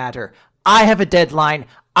doesn't matter. I have a deadline.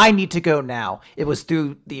 I need to go now. It was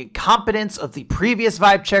through the incompetence of the previous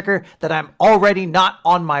vibe checker that I'm already not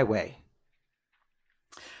on my way.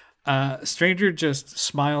 Stranger just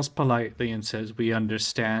smiles politely and says, we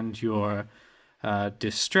understand your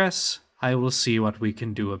distress. I will see what we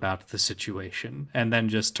can do about the situation. And then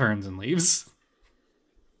just turns and leaves.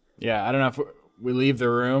 Yeah, I don't know if we leave the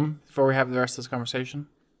room before we have the rest of this conversation.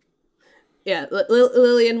 Yeah,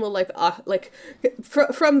 Lilian will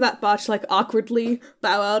from that botch awkwardly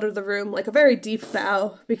bow out of the room, like a very deep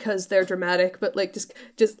bow because they're dramatic, but like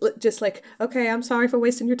just like, okay, I'm sorry for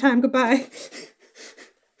wasting your time. Goodbye.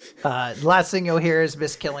 The last thing you'll hear is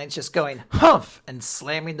Miss Killings just going humph and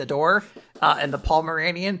slamming the door, and the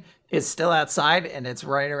Pomeranian is still outside and it's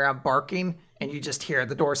running around barking, and you just hear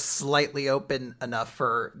the door slightly open enough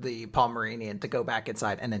for the Pomeranian to go back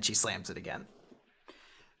inside, and then she slams it again.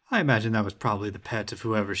 I imagine that was probably the pet of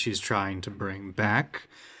whoever she's trying to bring back.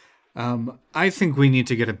 I think we need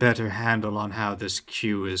to get a better handle on how this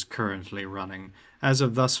queue is currently running. As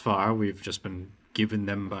of thus far, we've just been given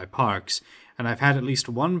them by Parks, and I've had at least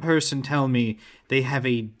one person tell me they have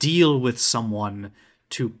a deal with someone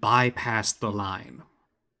to bypass the line,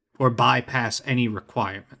 or bypass any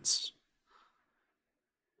requirements.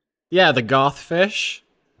 Yeah, the goth fish.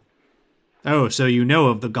 Oh, so you know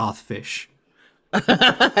of the goth fish.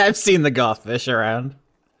 I've seen the goth fish around.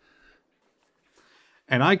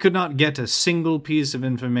 And I could not get a single piece of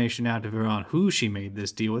information out of her on who she made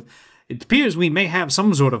this deal with. It appears we may have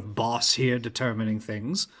some sort of boss here determining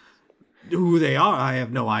things. Who they are, I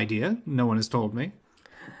have no idea. No one has told me.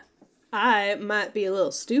 I might be a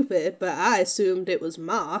little stupid, but I assumed it was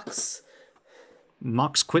Mox.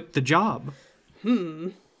 Mox quit the job.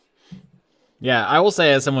 Yeah, I will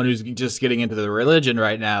say, as someone who's just getting into the religion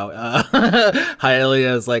right now,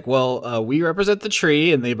 Hialeah is like, well, we represent the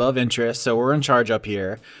tree and the above interest, so we're in charge up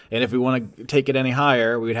here. And if we want to take it any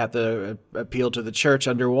higher, we'd have to appeal to the church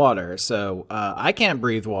underwater. So I can't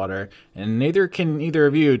breathe water, and neither can either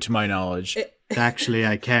of you, to my knowledge. Actually,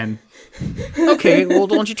 I can. Okay, well,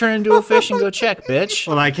 don't you turn into a fish and go check, bitch.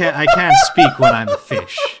 Well, I can't speak when I'm a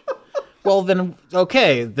fish. Well, then,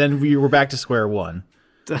 okay, then we were back to square one.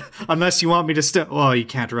 Unless you want me to oh, you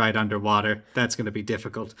can't ride underwater. That's going to be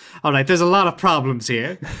difficult. All right, there's a lot of problems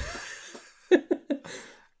here.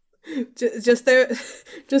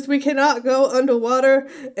 Just we cannot go underwater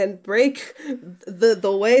and break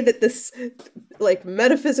the way that this like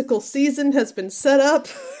metaphysical season has been set up.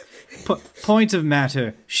 Point of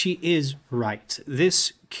matter, she is right.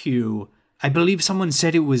 This queue, I believe someone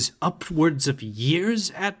said it was upwards of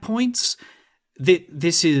years at points.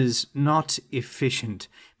 This is not efficient.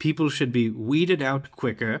 People should be weeded out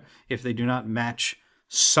quicker if they do not match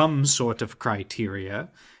some sort of criteria.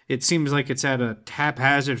 It seems like it's at a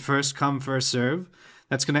haphazard first come, first serve.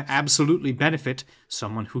 That's going to absolutely benefit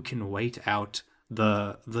someone who can wait out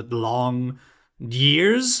the long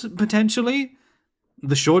years, potentially.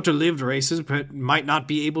 The shorter-lived races might not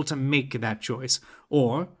be able to make that choice,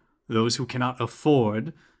 or those who cannot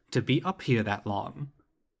afford to be up here that long.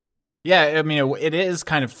 Yeah, I mean, it is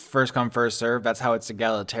kind of first come, first serve. That's how it's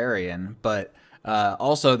egalitarian. But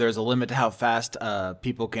also, there's a limit to how fast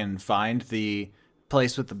people can find the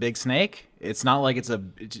place with the big snake. It's not like it's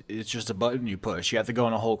just a button you push. You have to go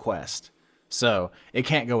on a whole quest. So it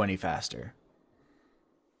can't go any faster.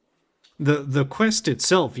 The quest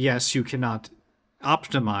itself, yes, you cannot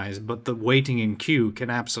optimize, but the waiting in queue can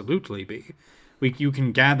absolutely be. You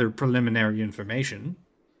can gather preliminary information.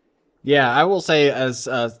 Yeah, I will say, as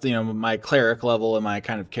my cleric level and my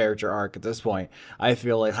kind of character arc at this point, I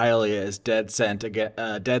feel like Hialeah is dead set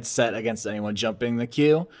against anyone jumping the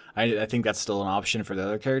queue. I think that's still an option for the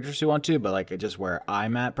other characters who want to, but like just where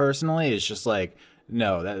I'm at personally, it's just like,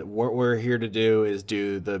 no, that what we're here to do is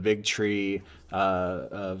do the big tree,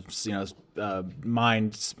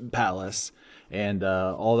 mind palace, and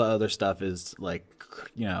all the other stuff is like,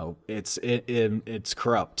 it's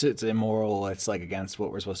corrupt, it's immoral, it's like against what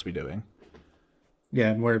we're supposed to be doing.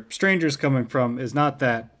 Yeah, and where Stranger's coming from is not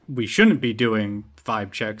that we shouldn't be doing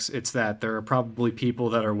vibe checks, it's that there are probably people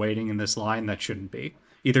that are waiting in this line that shouldn't be.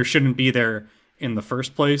 Either shouldn't be there in the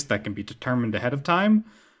first place, that can be determined ahead of time,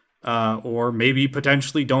 or maybe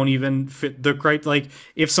potentially don't even fit the criteria. Like,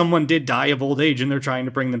 if someone did die of old age and they're trying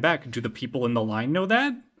to bring them back, do the people in the line know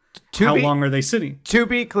that? How long are they sitting? To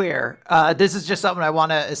be clear, this is just something I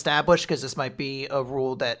want to establish because this might be a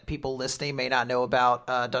rule that people listening may not know about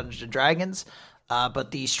Dungeons & Dragons.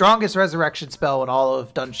 But the strongest resurrection spell in all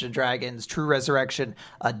of Dungeons & Dragons, True Resurrection,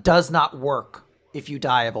 does not work if you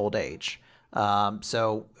die of old age.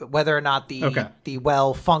 So whether or not the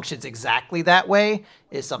well functions exactly that way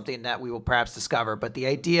is something that we will perhaps discover. But the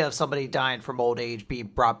idea of somebody dying from old age being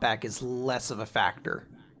brought back is less of a factor.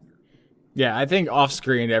 Yeah, I think off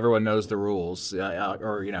screen everyone knows the rules,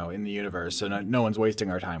 or in the universe, so no one's wasting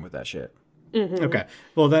our time with that shit. Mm-hmm. Okay,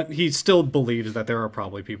 well, that he still believes that there are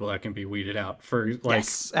probably people that can be weeded out for like.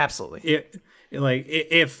 Yes, absolutely.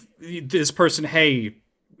 If this person,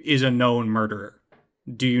 is a known murderer,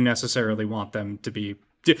 do you necessarily want them to be?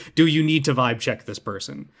 Do you need to vibe check this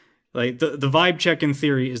person? Like the vibe check in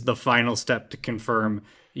theory is the final step to confirm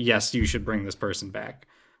yes, you should bring this person back.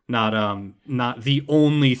 Not the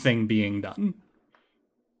only thing being done.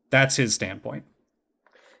 That's his standpoint.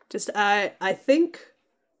 Just I think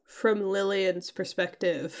from Lilian's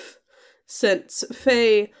perspective, since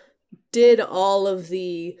Faye did all of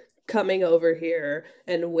the coming over here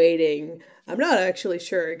and waiting, I'm not actually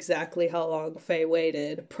sure exactly how long Faye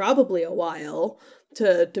waited. Probably a while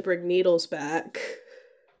to bring Needles back.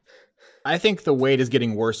 I think the wait is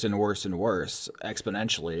getting worse and worse and worse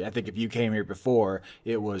exponentially. I think if you came here before,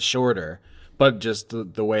 it was shorter. But just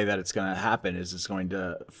the way that it's going to happen is it's going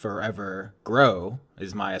to forever grow,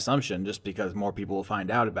 is my assumption, just because more people will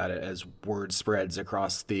find out about it as word spreads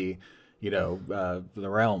across the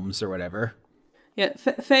realms or whatever. Yeah,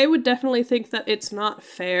 Faye would definitely think that it's not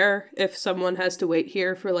fair if someone has to wait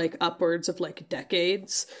here for like upwards of like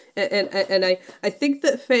decades. And I think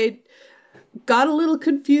that Faye got a little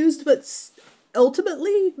confused, but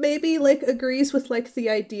ultimately maybe like agrees with like the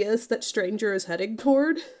ideas that Stranger is heading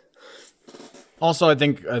toward. Also, I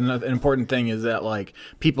think an important thing is that like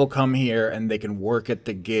people come here and they can work at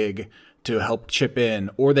the gig to help chip in,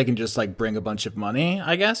 or they can just like bring a bunch of money,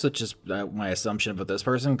 I guess, which is my assumption about this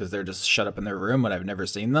person, because they're just shut up in their room and I've never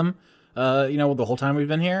seen them, the whole time we've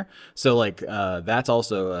been here. So like that's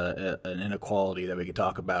also an inequality that we could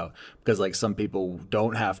talk about, because like some people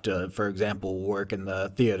don't have to, for example, work in the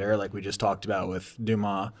theater like we just talked about with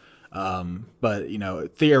Dumas. But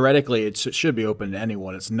theoretically it should be open to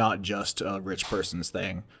anyone. It's not just a rich person's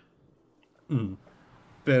thing.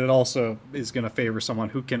 But it also is going to favor someone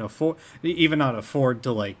who can afford, even not afford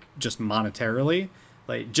to like just monetarily,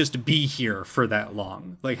 like just be here for that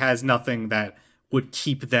long, like has nothing that would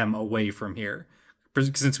keep them away from here?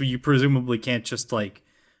 Since you presumably can't just like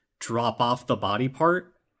drop off the body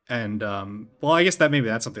part. And well, I guess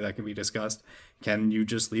that's something that can be discussed. Can you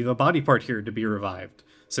just leave a body part here to be revived?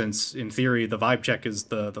 Since in theory the vibe check is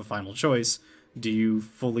the final choice, do you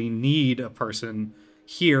fully need a person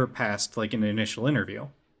here past like an initial interview?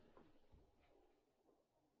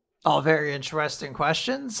 All very interesting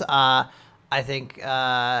questions. I think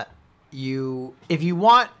if you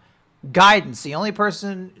want guidance, the only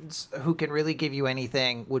person who can really give you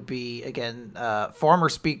anything would be, again, former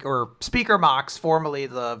Speaker Mox, formerly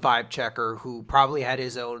the vibe checker, who probably had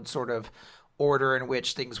his own sort of order in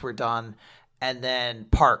which things were done. And then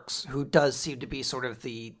Parks, who does seem to be sort of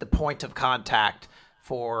the point of contact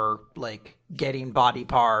for like getting body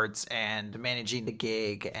parts and managing the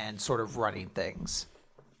gig and sort of running things.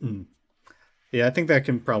 Yeah, I think that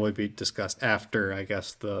can probably be discussed after, I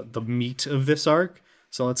guess, the meat of this arc.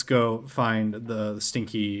 So let's go find the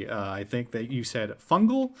stinky, I think that you said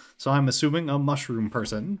fungal. So I'm assuming a mushroom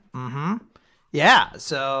person. Mm-hmm. Yeah,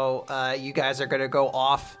 so you guys are going to go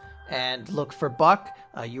off and look for Buck.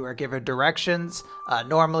 You are given directions.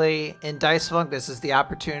 Normally in Dice Funk, this is the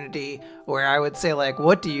opportunity where I would say, like,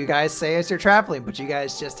 what do you guys say as you're traveling? But you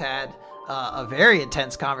guys just had a very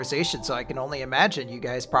intense conversation, so I can only imagine you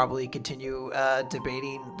guys probably continue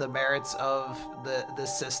debating the merits of the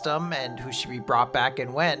system and who should be brought back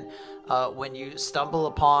and when you stumble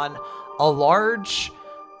upon a large,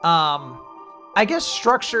 I guess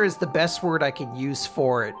structure is the best word I can use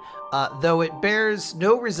for it, though it bears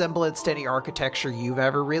no resemblance to any architecture you've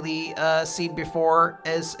ever really seen before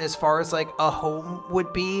as far as like a home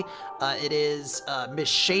would be. It is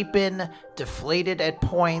misshapen, deflated at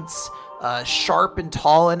points, sharp and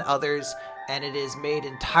tall in others, and it is made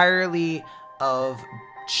entirely of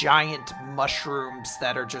giant mushrooms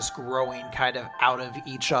that are just growing kind of out of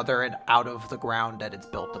each other and out of the ground that it's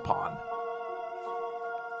built upon.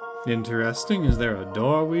 Interesting. Is there a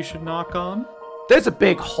door we should knock on? There's a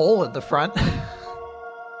big hole in the front.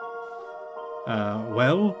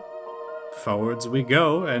 Well, forwards we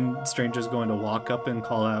go, and Stranger's going to walk up and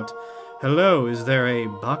call out, "Hello, is there a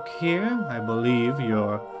Buck here? I believe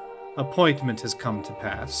your appointment has come to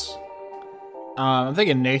pass." I'm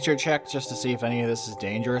thinking nature check just to see if any of this is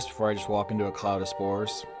dangerous before I just walk into a cloud of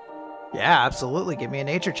spores. Yeah, absolutely. Give me a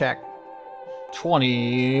nature check.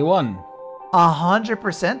 21.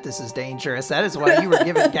 100% this is dangerous. That is why you were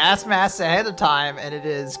given gas masks ahead of time, and it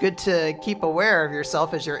is good to keep aware of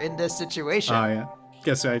yourself as you're in this situation. Oh, yeah.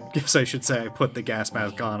 Guess I should say I put the gas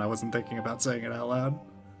mask on. I wasn't thinking about saying it out loud.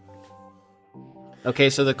 Okay,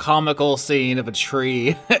 so the comical scene of a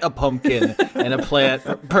tree, a pumpkin, and a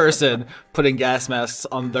plant person putting gas masks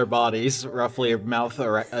on their bodies, roughly mouth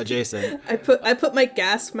adjacent. I put my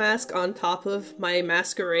gas mask on top of my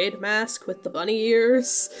masquerade mask with the bunny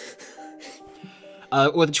ears.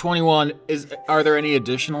 With 21, are there any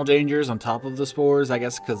additional dangers on top of the spores? I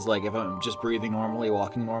guess because like if I'm just breathing normally,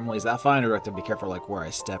 walking normally, is that fine, or do I have to be careful like where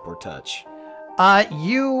I step or touch?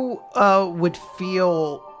 You would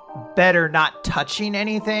feel better not touching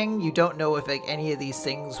anything. You don't know if like any of these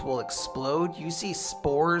things will explode. You see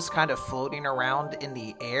spores kind of floating around in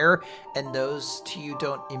the air, and those to you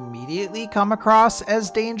don't immediately come across as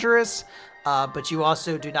dangerous. But you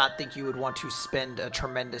also do not think you would want to spend a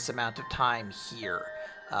tremendous amount of time here,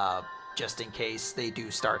 just in case they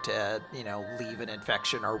do start to, leave an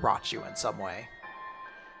infection or rot you in some way.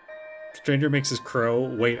 Stranger makes his crow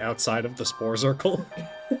wait outside of the spore circle.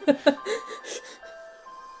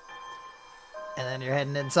 And then you're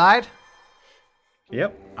heading inside?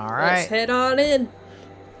 Yep. All right. Let's head on in.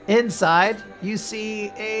 Inside, you see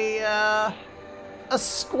a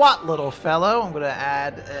squat little fellow. I'm going to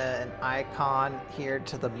add an icon here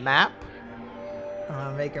to the map. I'm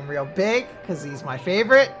going to make him real big because he's my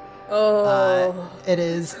favorite. Oh. It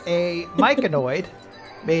is a myconoid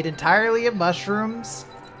made entirely of mushrooms.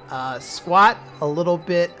 Squat, a little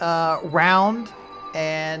bit round,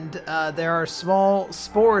 and there are small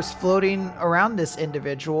spores floating around this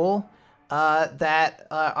individual that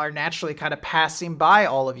are naturally kind of passing by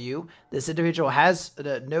all of you. This individual has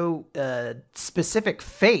no specific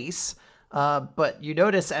face, but you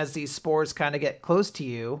notice as these spores kind of get close to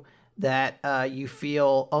you that you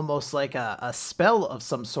feel almost like a spell of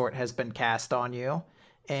some sort has been cast on you,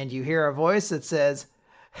 and you hear a voice that says,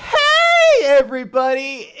 "Hey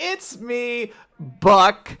everybody, it's me,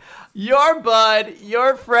 Buck, your bud,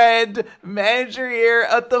 your friend, manager here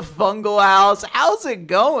at the Fungal House. How's it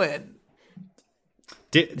going?"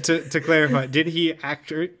 To clarify, did he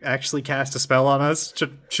actually cast a spell on us?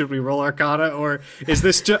 Should we roll Arcana, or is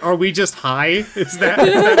this are we just high? Is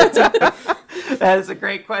that That is a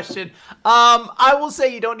great question. I will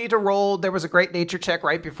say you don't need to roll. There was a great nature check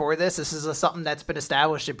right before this. This is something that's been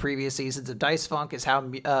established in previous seasons of Dice Funk is how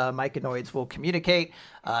myconoids will communicate,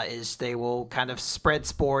 is they will kind of spread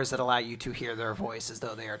spores that allow you to hear their voice as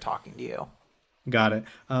though they are talking to you. Got it.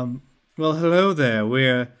 Well, hello there.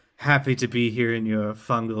 We're happy to be here in your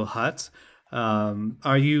fungal hut.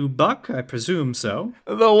 Are you Buck? I presume so.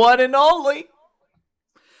 The one and only.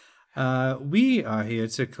 We are here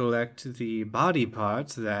to collect the body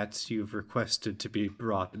parts that you've requested to be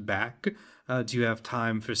brought back. Do you have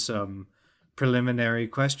time for some preliminary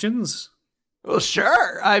questions? Well,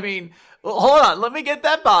 sure. I mean, well, hold on. Let me get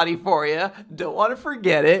that body for you. Don't want to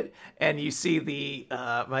forget it. And you see the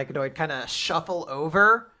myconoid kind of shuffle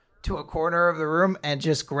over to a corner of the room and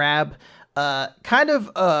just grab kind of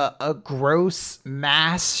a gross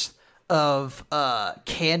mass of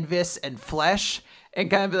canvas and flesh and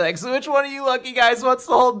kind of be like, so which one of you lucky guys wants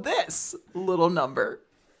to hold this little number?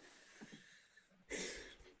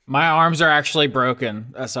 My arms are actually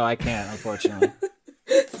broken, so I can't, unfortunately.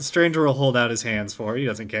 The stranger will hold out his hands for it. He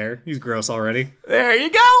doesn't care. He's gross already. There you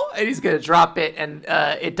go. And he's going to drop it, and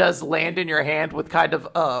it does land in your hand with kind of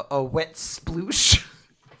a wet sploosh.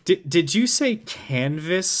 Did you say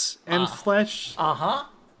canvas and flesh? Uh-huh.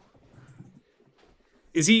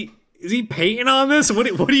 Is he painting on this? What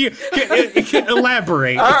do you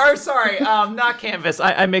elaborate? Sorry, not canvas.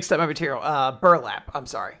 I mixed up my material. Burlap. I'm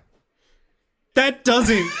sorry. That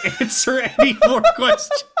doesn't answer any more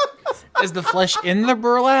questions. Is the flesh in the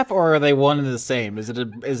burlap, or are they one and the same? Is it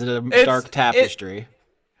a dark tapestry?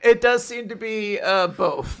 It does seem to be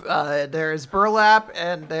both. There is burlap,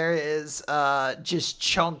 and there is just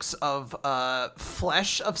chunks of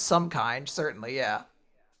flesh of some kind. Certainly, yeah.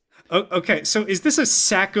 Okay, so is this a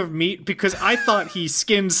sack of meat? Because I thought he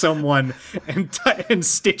skinned someone and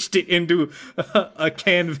stitched it into a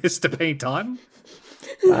canvas to paint on.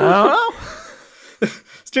 Oh.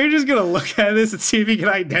 Stranger's gonna look at this and see if he can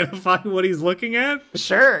identify what he's looking at.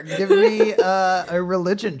 Sure, give me a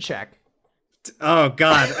religion check. Oh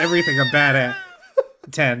God, everything I'm bad at.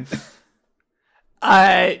 10.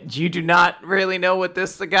 You do not really know what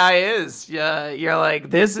the guy is. You're like,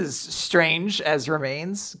 this is strange as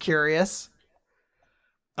remains. Curious.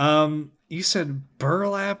 You said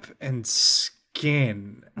burlap and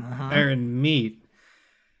skin, or meat.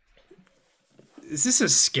 Is this a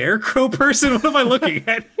scarecrow person? What am I looking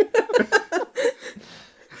at?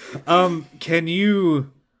 Can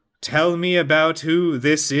you tell me about who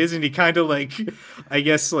this is? And he kind of I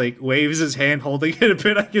guess waves his hand holding it a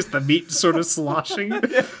bit. I guess the meat sort of sloshing.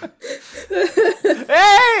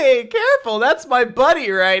 Hey, careful. That's my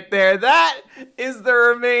buddy right there. That is the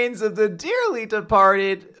remains of the dearly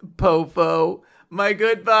departed Poppa. My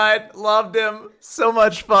good bud, loved him. So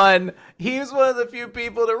much fun. He was one of the few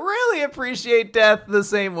people to really appreciate death the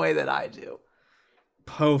same way that I do.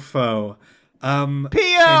 Poppa.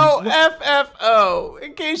 P-O-F-F-O,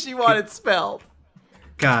 in case you want it spelled.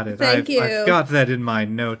 Got it. Thank you. I've got that in my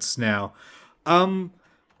notes now.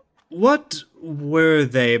 What were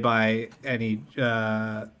they by any,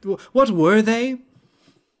 what were they?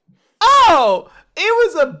 Oh,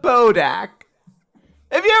 it was a bodak.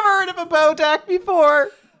 Have you ever heard of a bodak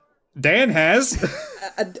before? Dan has.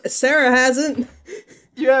 Sarah hasn't.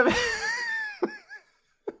 You haven't.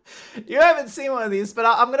 You haven't seen one of these, but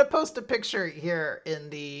I'm gonna post a picture here in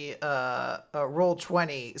the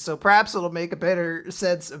Roll20, so perhaps it'll make a better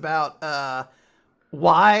sense about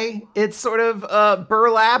why it's sort of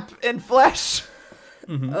burlap and flesh.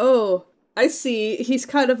 Mm-hmm. Oh, I see. He's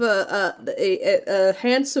kind of a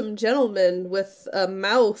handsome gentleman with a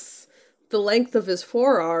mouth the length of his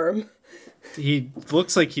forearm. He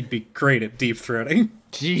looks like he'd be great at deep throating.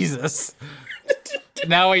 Jesus.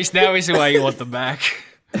 Now we see why you want them back.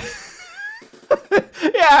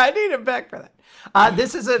 Yeah, I need him back for that.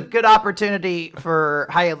 This is a good opportunity for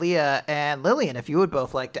Hialeah and Lilian, if you would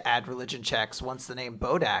both like to add religion checks once the name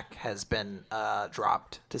Bodak has been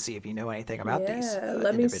dropped, to see if you know anything about these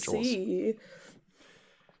let individuals. me see.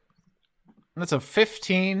 That's a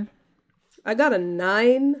 15. I got a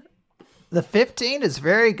 9. The 15 is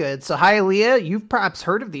very good. So, Hialeah, you've perhaps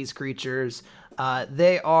heard of these creatures.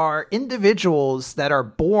 They are individuals that are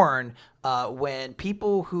born when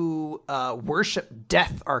people who worship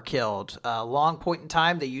death are killed. A long point in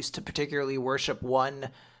time, they used to particularly worship one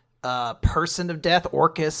person of death,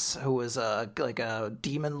 Orcus, who was like a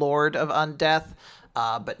demon lord of undeath.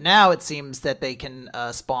 But now it seems that they can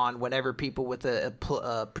spawn whenever people with a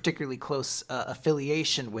particularly close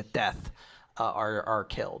affiliation with death are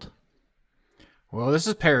killed. Well, this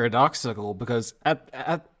is paradoxical because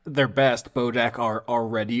at their best, Bodak are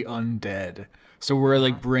already undead. So we're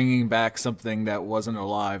like bringing back something that wasn't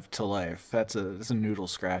alive to life. That's a noodle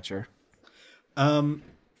scratcher.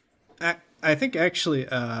 I think actually,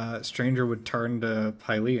 Stranger would turn to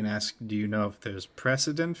Hialeah and ask, "Do you know if there's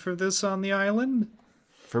precedent for this on the island?"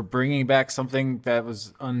 For bringing back something that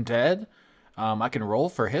was undead, I can roll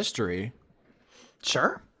for history.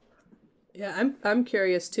 Sure. Yeah, I'm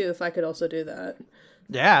curious too if I could also do that.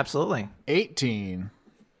 Yeah, absolutely. 18.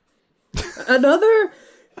 Another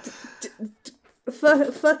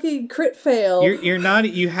fucking crit fail. You're not.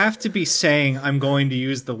 You have to be saying, "I'm going to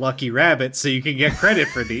use the lucky rabbit," so you can get credit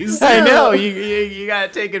for these. I know you got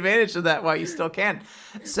to take advantage of that while you still can.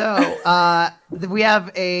 So we have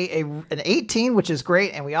an 18, which is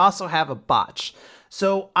great, and we also have a botch.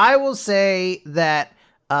 So I will say that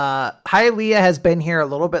Hialeah has been here a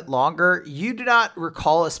little bit longer. You do not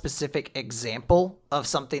recall a specific example of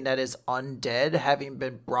something that is undead having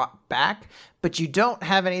been brought back, but you don't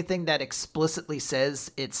have anything that explicitly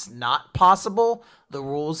says it's not possible. The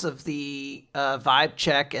rules of the vibe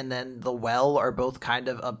check and then the well are both kind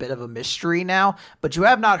of a bit of a mystery now, but you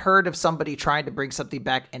have not heard of somebody trying to bring something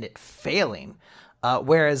back and it failing.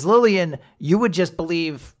 Whereas Lilian, you would just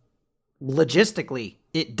believe logistically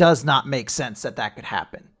it does not make sense that could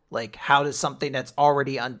happen. Like, how does something that's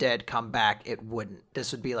already undead come back? It wouldn't.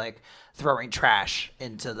 This would be like throwing trash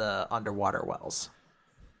into the underwater wells.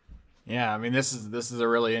 Yeah, I mean, this is a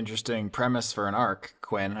really interesting premise for an arc,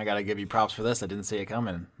 Quinn. I gotta give you props for this. I didn't see it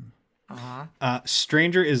coming.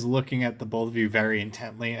 Stranger is looking at the both of you very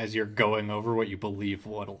intently as you're going over what you believe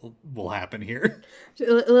will happen here.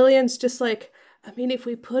 Lillian's just like, I mean, if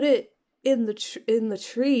we put it in the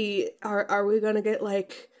tree, are we gonna get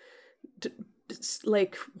like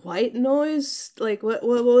like white noise? Like what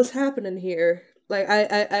was happening here? Like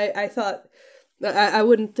I thought I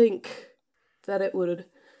wouldn't think that it would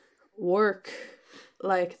work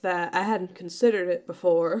like that. I hadn't considered it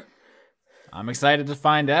before. I'm excited to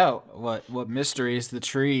find out what mysteries the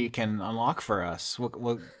tree can unlock for us.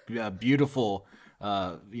 What beautiful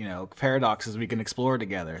paradoxes we can explore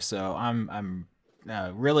together. So I'm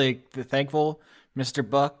really thankful, Mr.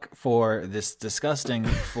 Buck, for this disgusting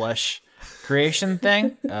flesh creation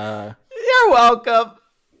thing. You're welcome.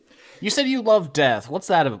 You said you love death. What's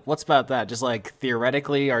about that? Just like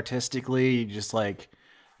theoretically, artistically, just like,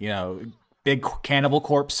 big Cannibal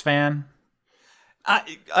Corpse fan?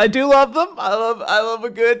 I do love them. I love a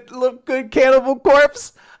good Cannibal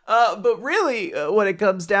Corpse. But really, what it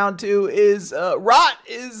comes down to is rot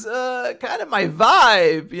is kind of my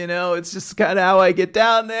vibe. It's just kind of how I get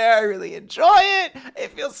down there. I really enjoy it.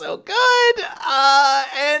 It feels so good.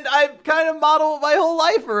 And I've kind of modeled my whole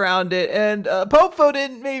life around it. And Poppa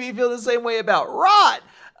didn't maybe feel the same way about rot.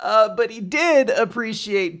 But he did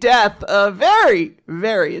appreciate death very,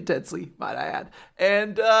 very intensely, might I add.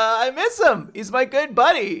 And I miss him. He's my good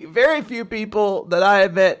buddy. Very few people that I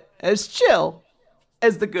have met as chill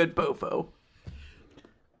as the good Bofo.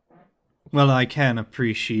 Well, I can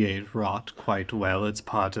appreciate rot quite well. It's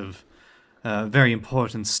part of a very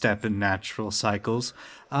important step in natural cycles.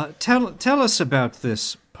 Tell us about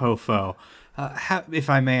this Pofo. If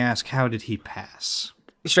I may ask, how did he pass?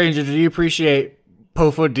 Stranger, do you appreciate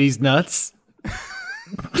Pofo D's nuts?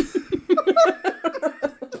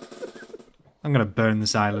 I'm gonna burn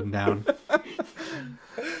this island down.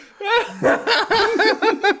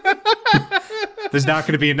 There's not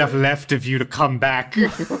gonna be enough left of you to come back.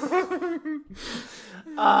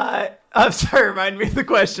 I'm sorry, remind me of the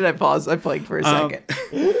question. I paused. I blanked for a second.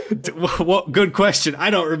 Good question.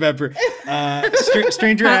 I don't remember.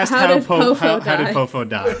 Stranger asked how did Pofo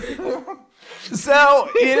die? So,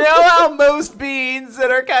 you know how most beings that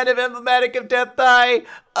are kind of emblematic of death die?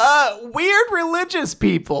 Weird religious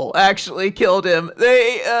people actually killed him.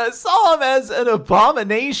 They saw him as an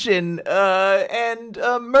abomination and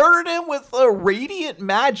murdered him with radiant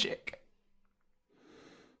magic.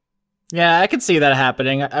 Yeah, I could see that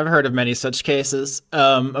happening. I've heard of many such cases.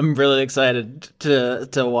 I'm really excited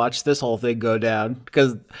to watch this whole thing go down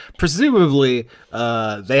because presumably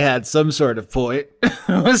they had some sort of point.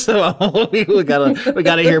 So we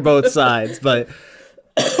gotta hear both sides. But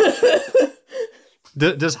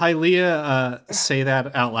does Hialeah say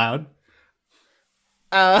that out loud?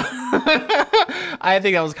 I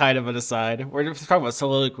think that was kind of an aside. We're just talking about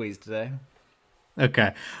soliloquies today.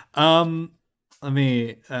 Okay. Let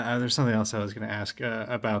me. There's something else I was going to ask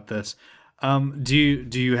about this. Do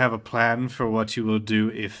you have a plan for what you will do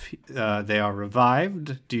if they are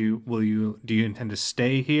revived? Do you intend to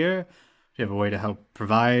stay here? Do you have a way to help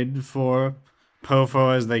provide for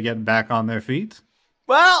Pofo as they get back on their feet?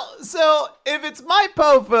 Well, so if it's my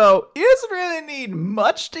Pofo, he doesn't really need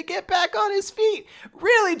much to get back on his feet.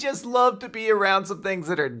 Really just love to be around some things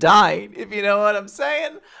that are dying, if you know what I'm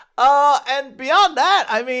saying. And beyond that,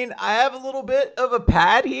 I mean, I have a little bit of a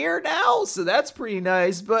pad here now, so that's pretty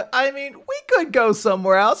nice. But I mean, we could go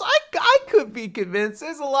somewhere else. I could be convinced.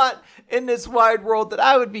 There's a lot in this wide world that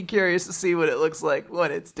I would be curious to see what it looks like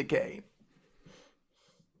when it's decaying.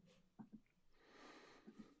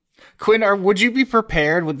 Quinn, would you be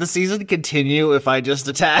prepared? Would the season continue if I just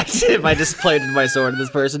attacked? If I just planted my sword at this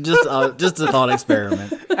person? Just a thought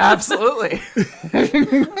experiment. Absolutely.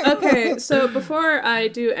 Okay, so before I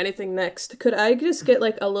do anything next, could I just get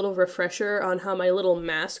like a little refresher on how my little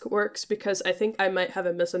mask works? Because I think I might have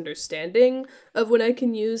a misunderstanding of when I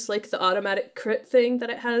can use like the automatic crit thing that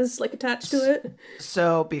it has like attached to it.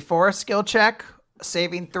 So before a skill check, a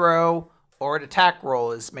saving throw, or an attack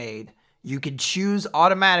roll is made, you can choose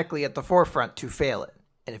automatically at the forefront to fail it.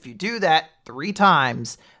 And if you do that 3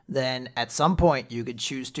 times, then at some point you could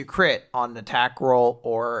choose to crit on an attack roll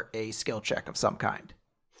or a skill check of some kind.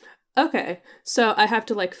 Okay, so I have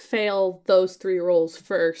to like fail those 3 rolls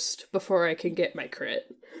first before I can get my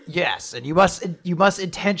crit. Yes, and you must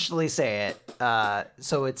intentionally say it,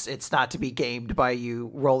 so it's not to be gamed by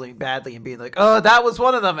you rolling badly and being like, oh, that was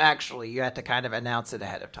one of them, actually. You have to kind of announce it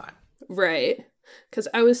ahead of time. Right. Because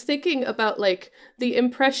I was thinking about, like, the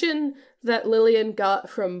impression that Lilian got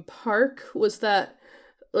from Park was that,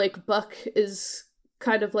 like, Buck is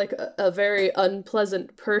kind of, like, a very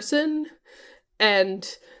unpleasant person. And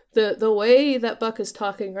the way that Buck is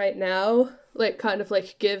talking right now, like, kind of,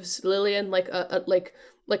 like, gives Lilian, like, a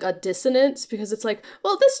dissonance. Because it's like,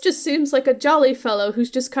 well, this just seems like a jolly fellow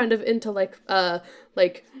who's just kind of into, like,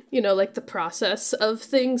 you know, like the process of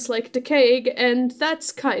things like decaying, and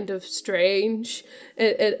that's kind of strange.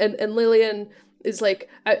 And Lilian is like,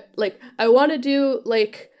 I want to do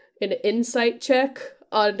like an insight check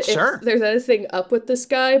on if there's anything up with this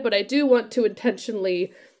guy, but I do want to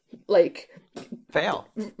intentionally like fail,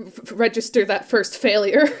 register that first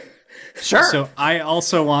failure. Sure. So I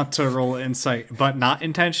also want to roll insight, but not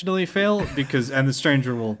intentionally fail, and the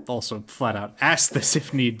stranger will also flat out ask this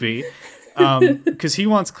if need be. Because he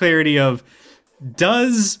wants clarity of,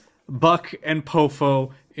 does Buck and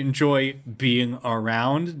Pofo enjoy being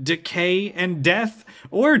around decay and death,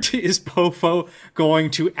 or is Pofo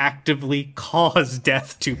going to actively cause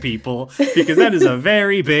death to people? Because that is a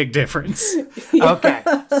very big difference. Yeah. Okay,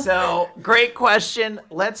 so great question.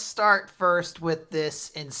 Let's start first with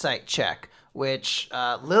this insight check, which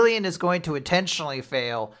Lilian is going to intentionally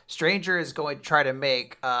fail. Stranger is going to try to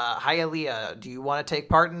make. Hialeah, do you want to take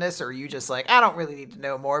part in this, or are you just like, I don't really need to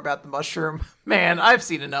know more about the mushroom? Man, I've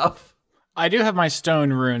seen enough. I do have my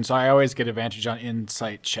stone rune, so I always get advantage on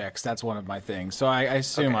insight checks. That's one of my things. So I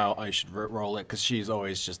assume I should roll it, because she's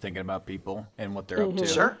always just thinking about people and what they're up to.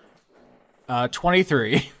 Sure.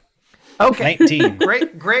 23. Okay. 19.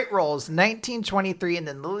 Great rolls. 19, 23, and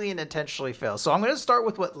then Lilian intentionally fails. So I'm going to start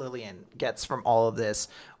with what Lilian gets from all of this,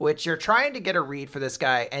 which you're trying to get a read for this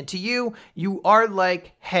guy. And to you, you are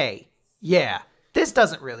like, hey, yeah, this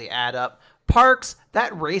doesn't really add up. Parks,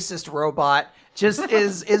 that racist robot, just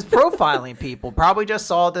is profiling people. Probably just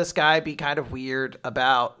saw this guy be kind of weird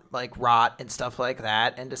about like rot and stuff like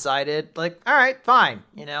that, and decided like, all right, fine,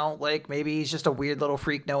 you know, like maybe he's just a weird little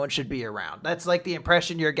freak no one should be around. That's like the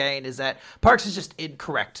impression you're getting, is that Parks is just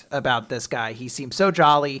incorrect about this guy. He seems so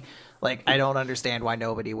jolly. Like, I don't understand why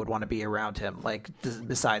nobody would want to be around him, like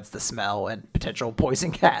besides the smell and potential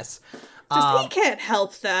poison gas. Just he can't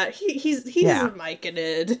help that. He's a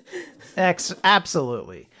myconid.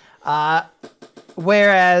 Absolutely.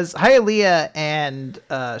 Whereas Hialeah and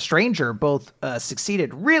Stranger both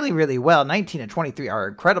succeeded really, really well. 19 and 23 are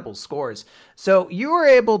incredible scores. So you were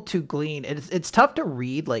able to glean. It's tough to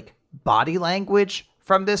read like body language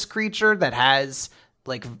from this creature that has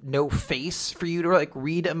like no face for you to like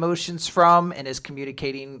read emotions from, and is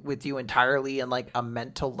communicating with you entirely in like a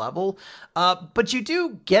mental level. But you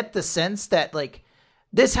do get the sense that like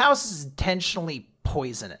this house is intentionally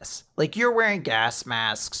poisonous. Like, you're wearing gas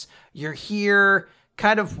masks. You're here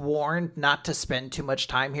kind of warned not to spend too much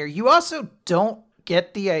time here. You also don't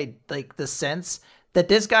get the sense that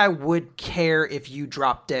this guy would care if you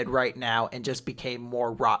dropped dead right now and just became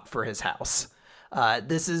more rot for his house.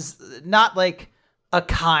 This is not like a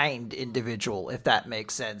kind individual, if that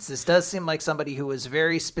makes sense. This does seem like somebody who is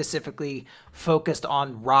very specifically focused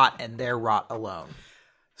on rot and their rot alone.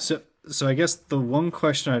 So I guess the one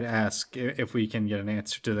question I'd ask, if we can get an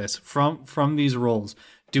answer to this, from these roles,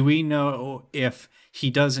 do we know if he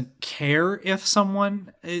doesn't care if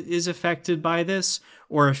someone is affected by this,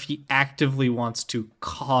 or if he actively wants to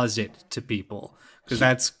cause it to people? Because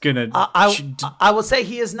that's gonna. I will say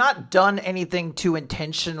he has not done anything to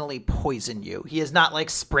intentionally poison you. He has not like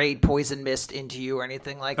sprayed poison mist into you or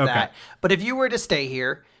anything like that. But if you were to stay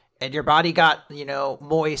here and your body got,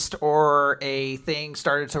 moist or a thing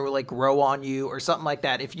started to like grow on you or something like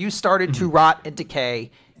that, if you started to rot and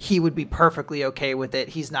decay, he would be perfectly okay with it.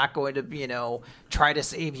 He's not going to, try to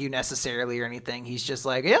save you necessarily or anything. He's just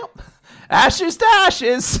like, yep, ashes to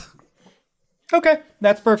ashes. Okay,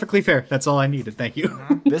 that's perfectly fair. That's all I needed. Thank you.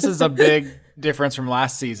 This is a big difference from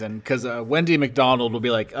last season because Wendy McDonald will be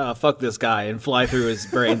like, fuck this guy, and fly through his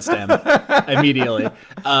brainstem immediately.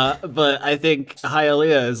 But I think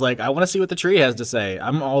Hialeah is like, I want to see what the tree has to say.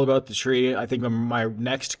 I'm all about the tree. I think my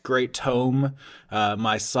next great tome,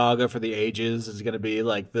 my saga for the ages, is going to be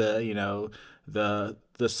like the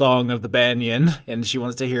song of the banyan, and she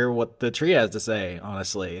wants to hear what the tree has to say,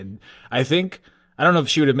 honestly. And I don't know if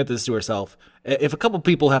she would admit this to herself. If a couple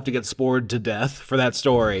people have to get spored to death for that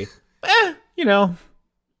story, it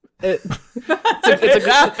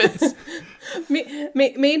happens.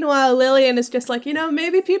 Meanwhile, Lilian is just like,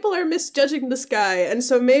 maybe people are misjudging this guy, and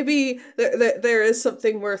so maybe there is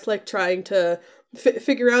something worth like trying to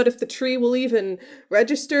figure out if the tree will even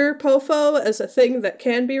register Pofo as a thing that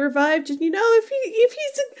can be revived. And if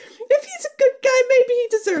he's a good guy, maybe he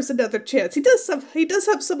deserves another chance. He does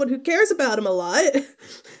have someone who cares about him a lot.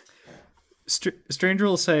 Stranger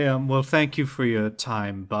will say, well, thank you for your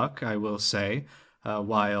time, Buck, I will say.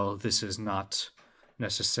 While this is not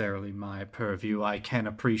necessarily my purview, I can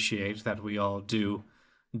appreciate that we all do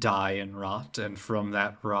die and rot, and from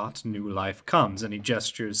that rot, new life comes. And he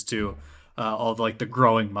gestures to all like the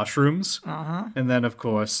growing mushrooms. And then, of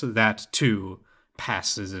course, that too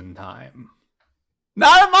passes in time.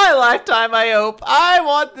 Not in my lifetime, I hope. I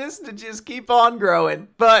want this to just keep on growing.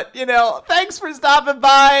 But, thanks for stopping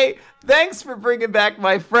by. Thanks for bringing back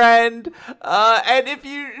my friend. And if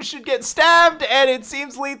you should get stabbed and it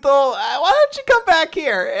seems lethal, why don't you come back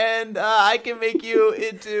here? And I can make you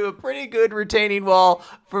into a pretty good retaining wall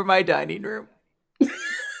for my dining room.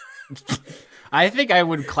 I think I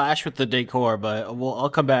would clash with the decor, but I'll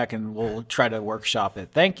come back and we'll try to workshop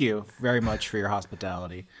it. Thank you very much for your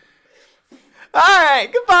hospitality. All right,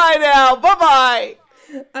 goodbye now. Bye-bye.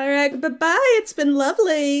 All right, bye-bye. It's been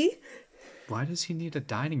lovely. Why does he need a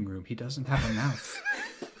dining room? He doesn't have a mouth.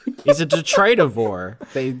 He's a detritivore.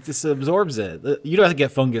 This absorbs it. You don't have to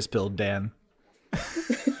get fungus pilled, Dan.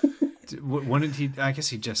 Wouldn't he? I guess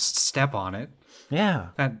he'd just step on it. Yeah.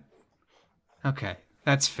 Okay,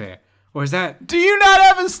 that's fair. Or is that... Do you not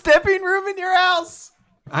have a stepping room in your house?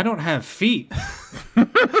 I don't have feet.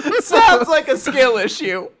 Sounds like a skill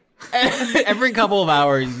issue. Every couple of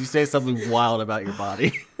hours, you say something wild about your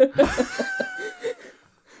body.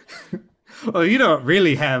 Well, you don't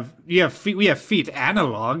really have... We have feet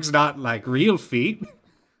analogs, not like real feet.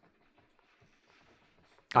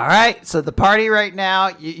 All right, so the party right now,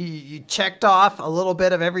 you checked off a little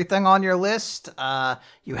bit of everything on your list.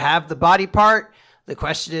 You have the body part. The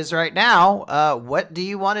question is right now, what do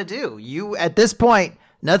you want to do? You, at this point,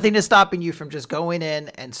 nothing is stopping you from just going in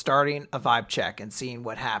and starting a vibe check and seeing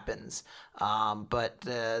what happens. But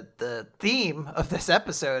the theme of this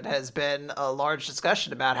episode has been a large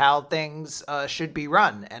discussion about how things should be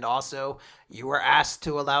run. And also, you were asked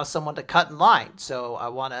to allow someone to cut in line. So I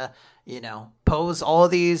want to, pose all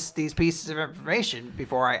of these pieces of information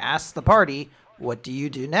before I ask the party, what do you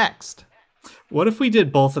do next? What if we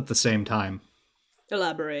did both at the same time?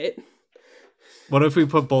 Elaborate. What if we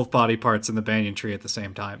put both body parts in the banyan tree at the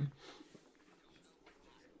same time?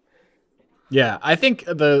 Yeah, I think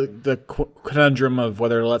the conundrum of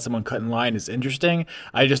whether to let someone cut in line is interesting.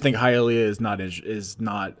 I just think Hialeah is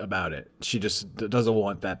not about it. She just doesn't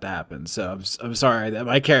want that to happen. So I'm sorry that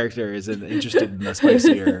my character isn't interested in the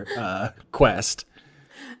spicier quest.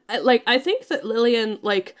 I think that Lilian,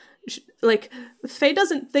 Faye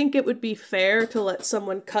doesn't think it would be fair to let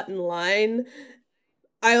someone cut in line.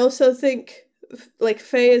 I also think,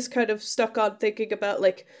 Faye is kind of stuck on thinking about,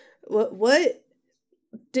 what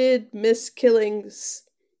did miskillings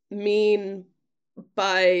mean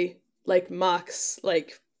by, Mox,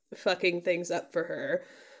 fucking things up for her?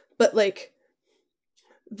 But,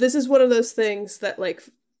 this is one of those things that,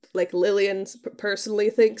 Lilian personally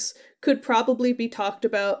thinks could probably be talked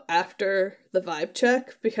about after the vibe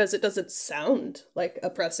check, because it doesn't sound like a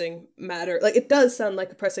pressing matter. It does sound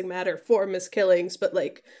like a pressing matter for miskillings, but,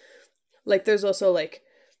 there's also,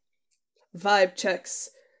 vibe checks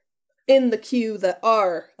in the queue that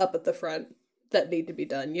are up at the front that need to be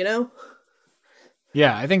done,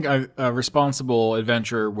 Yeah, I think a responsible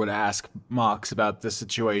adventurer would ask Mox about this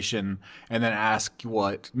situation and then ask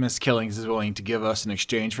what Miss Killings is willing to give us in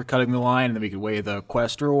exchange for cutting the line, and then we could weigh the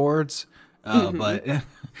quest rewards. But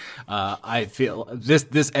I feel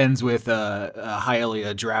this ends with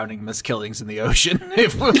Hialeah drowning Miss Killings in the ocean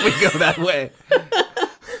if we go that way.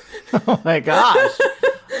 Oh my gosh.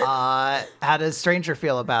 How does Stranger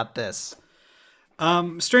feel about this?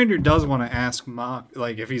 Stranger does want to ask Mock,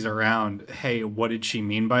 like, if he's around, hey, what did she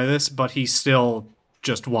mean by this? But he still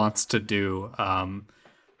just wants to do the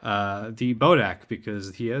Bodak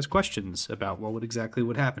because he has questions about what exactly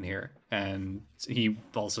would happen here. And he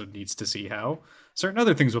also needs to see how certain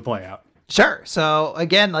other things would play out. Sure. So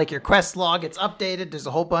again, like your quest log gets updated. There's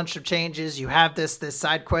a whole bunch of changes. You have this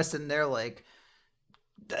side quest in there, like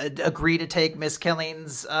agree to take Miss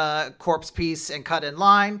Killing's corpse piece and cut in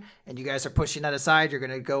line, and you guys are pushing that aside. You're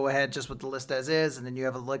going to go ahead just with the list as is, and then you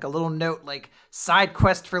have a little note like side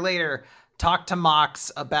quest for later. Talk to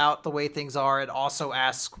Mox about the way things are, and also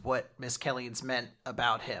ask what Miss Killing's meant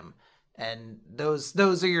about him. And those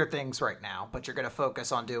are your things right now, but you're going to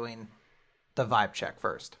focus on doing the vibe check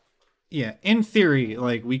first. Yeah, in theory,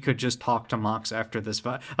 like, we could just talk to Mox after this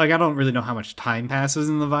vibe. Like, I don't really know how much time passes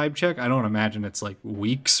in the vibe check. I don't imagine it's, like,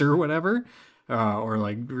 weeks or whatever, or,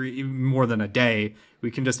 like, even more than a day.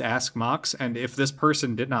 We can just ask Mox, and if this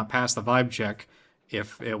person did not pass the vibe check,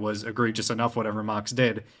 if it was egregious enough, whatever Mox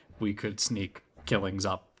did, we could sneak Killings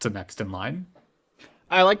up to next in line.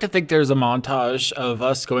 I like to think there's a montage of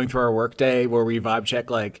us going through our workday where we vibe check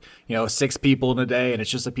 6 people in a day, and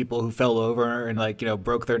it's just the people who fell over and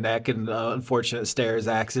broke their neck in unfortunate stairs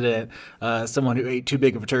accident, someone who ate too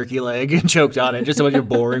big of a turkey leg and choked on it, just a bunch of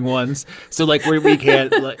boring ones. So we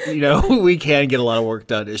can't we can get a lot of work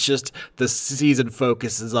done. It's just the season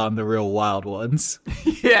focuses on the real wild ones.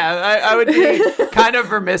 Yeah, I would be kind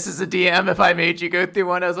of remiss as a DM if I made you go through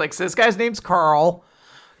one. I was like, so this guy's name's Carl.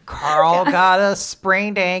 Carl got a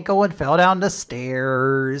sprained ankle and fell down the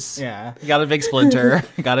stairs. Yeah, got a big splinter.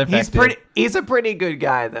 Got infected. He's a pretty good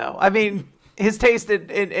guy, though. I mean, his taste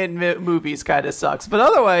in movies kind of sucks, but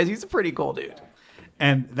otherwise, he's a pretty cool dude.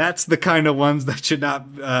 And that's the kind of ones that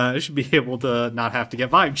should be able to not have to get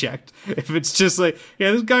vibe checked. If it's just like,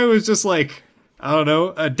 yeah, this guy was just like, I don't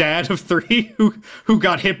know, a dad of 3 who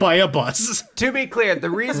got hit by a bus. To be clear, the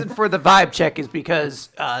reason for the vibe check is because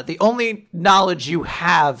the only knowledge you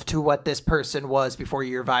have to what this person was before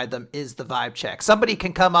you revive them is the vibe check. Somebody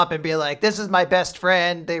can come up and be like, "This is my best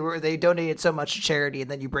friend. They donated so much to charity," and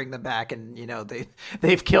then you bring them back, and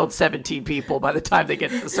they've killed 17 people by the time they get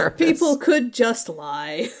to the surface. People could just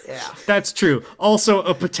lie. Yeah, that's true. Also,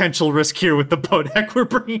 a potential risk here with the Bodak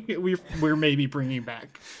we're maybe bringing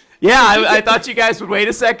back. Yeah, I thought you guys would wait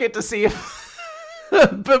a second to see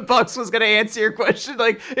if Bucks was going to answer your question.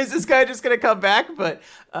 Like, is this guy just going to come back? But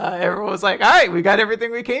everyone was like, all right, we got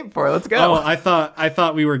everything we came for. Let's go. Oh, I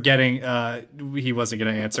thought we were getting, he wasn't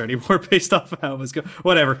going to answer anymore based off of how it was going.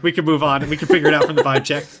 Whatever, we can move on and we can figure it out from the vibe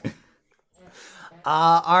check.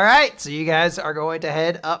 All right, so you guys are going to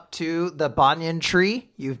head up to the banyan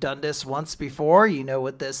tree. You've done this once before. You know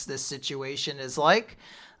what this situation is like.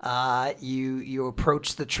 You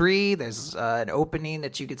approach the tree. There's an opening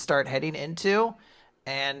that you could start heading into.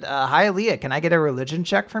 And Hialeah, can I get a religion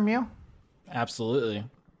check from you? Absolutely.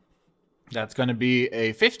 That's going to be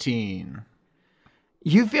a 15.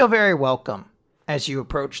 You feel very welcome as you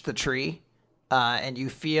approach the tree, and you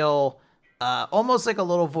feel almost like a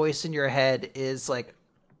little voice in your head is like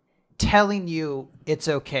telling you it's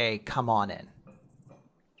okay. Come on in.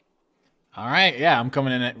 All right, yeah, I'm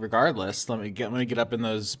coming in it regardless. Let me get up in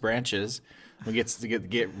those branches. We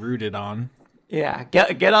get rooted on. Yeah,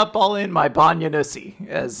 get up all in my banyanussi,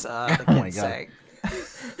 as the kids say.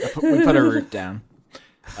 We put a root down.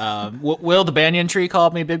 Will the banyan tree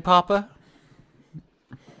call me Big Poppa?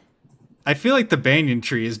 I feel like the banyan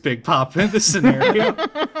tree is Big Poppa in this scenario.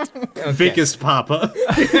 Okay. Biggest Poppa.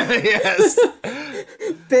 Yes.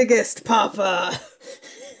 Biggest Poppa.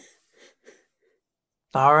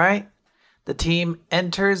 All right. The team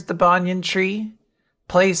enters the banyan tree,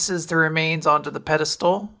 places the remains onto the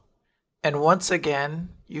pedestal, and once again,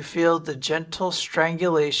 you feel the gentle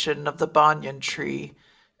strangulation of the banyan tree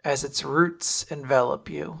as its roots envelop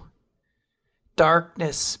you.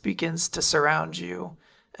 Darkness begins to surround you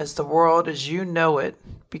as the world as you know it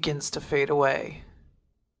begins to fade away.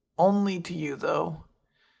 Only to you, though.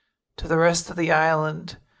 To the rest of the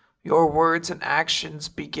island, your words and actions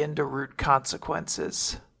begin to root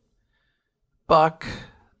consequences. Buck,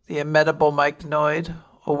 the immedible mycnoid,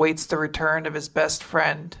 awaits the return of his best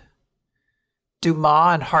friend.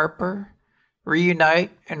 Dumas and Harper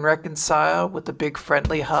reunite and reconcile with a big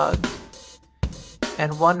friendly hug.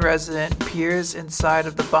 and one resident peers inside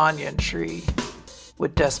of the banyan tree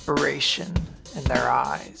with desperation in their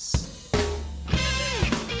eyes.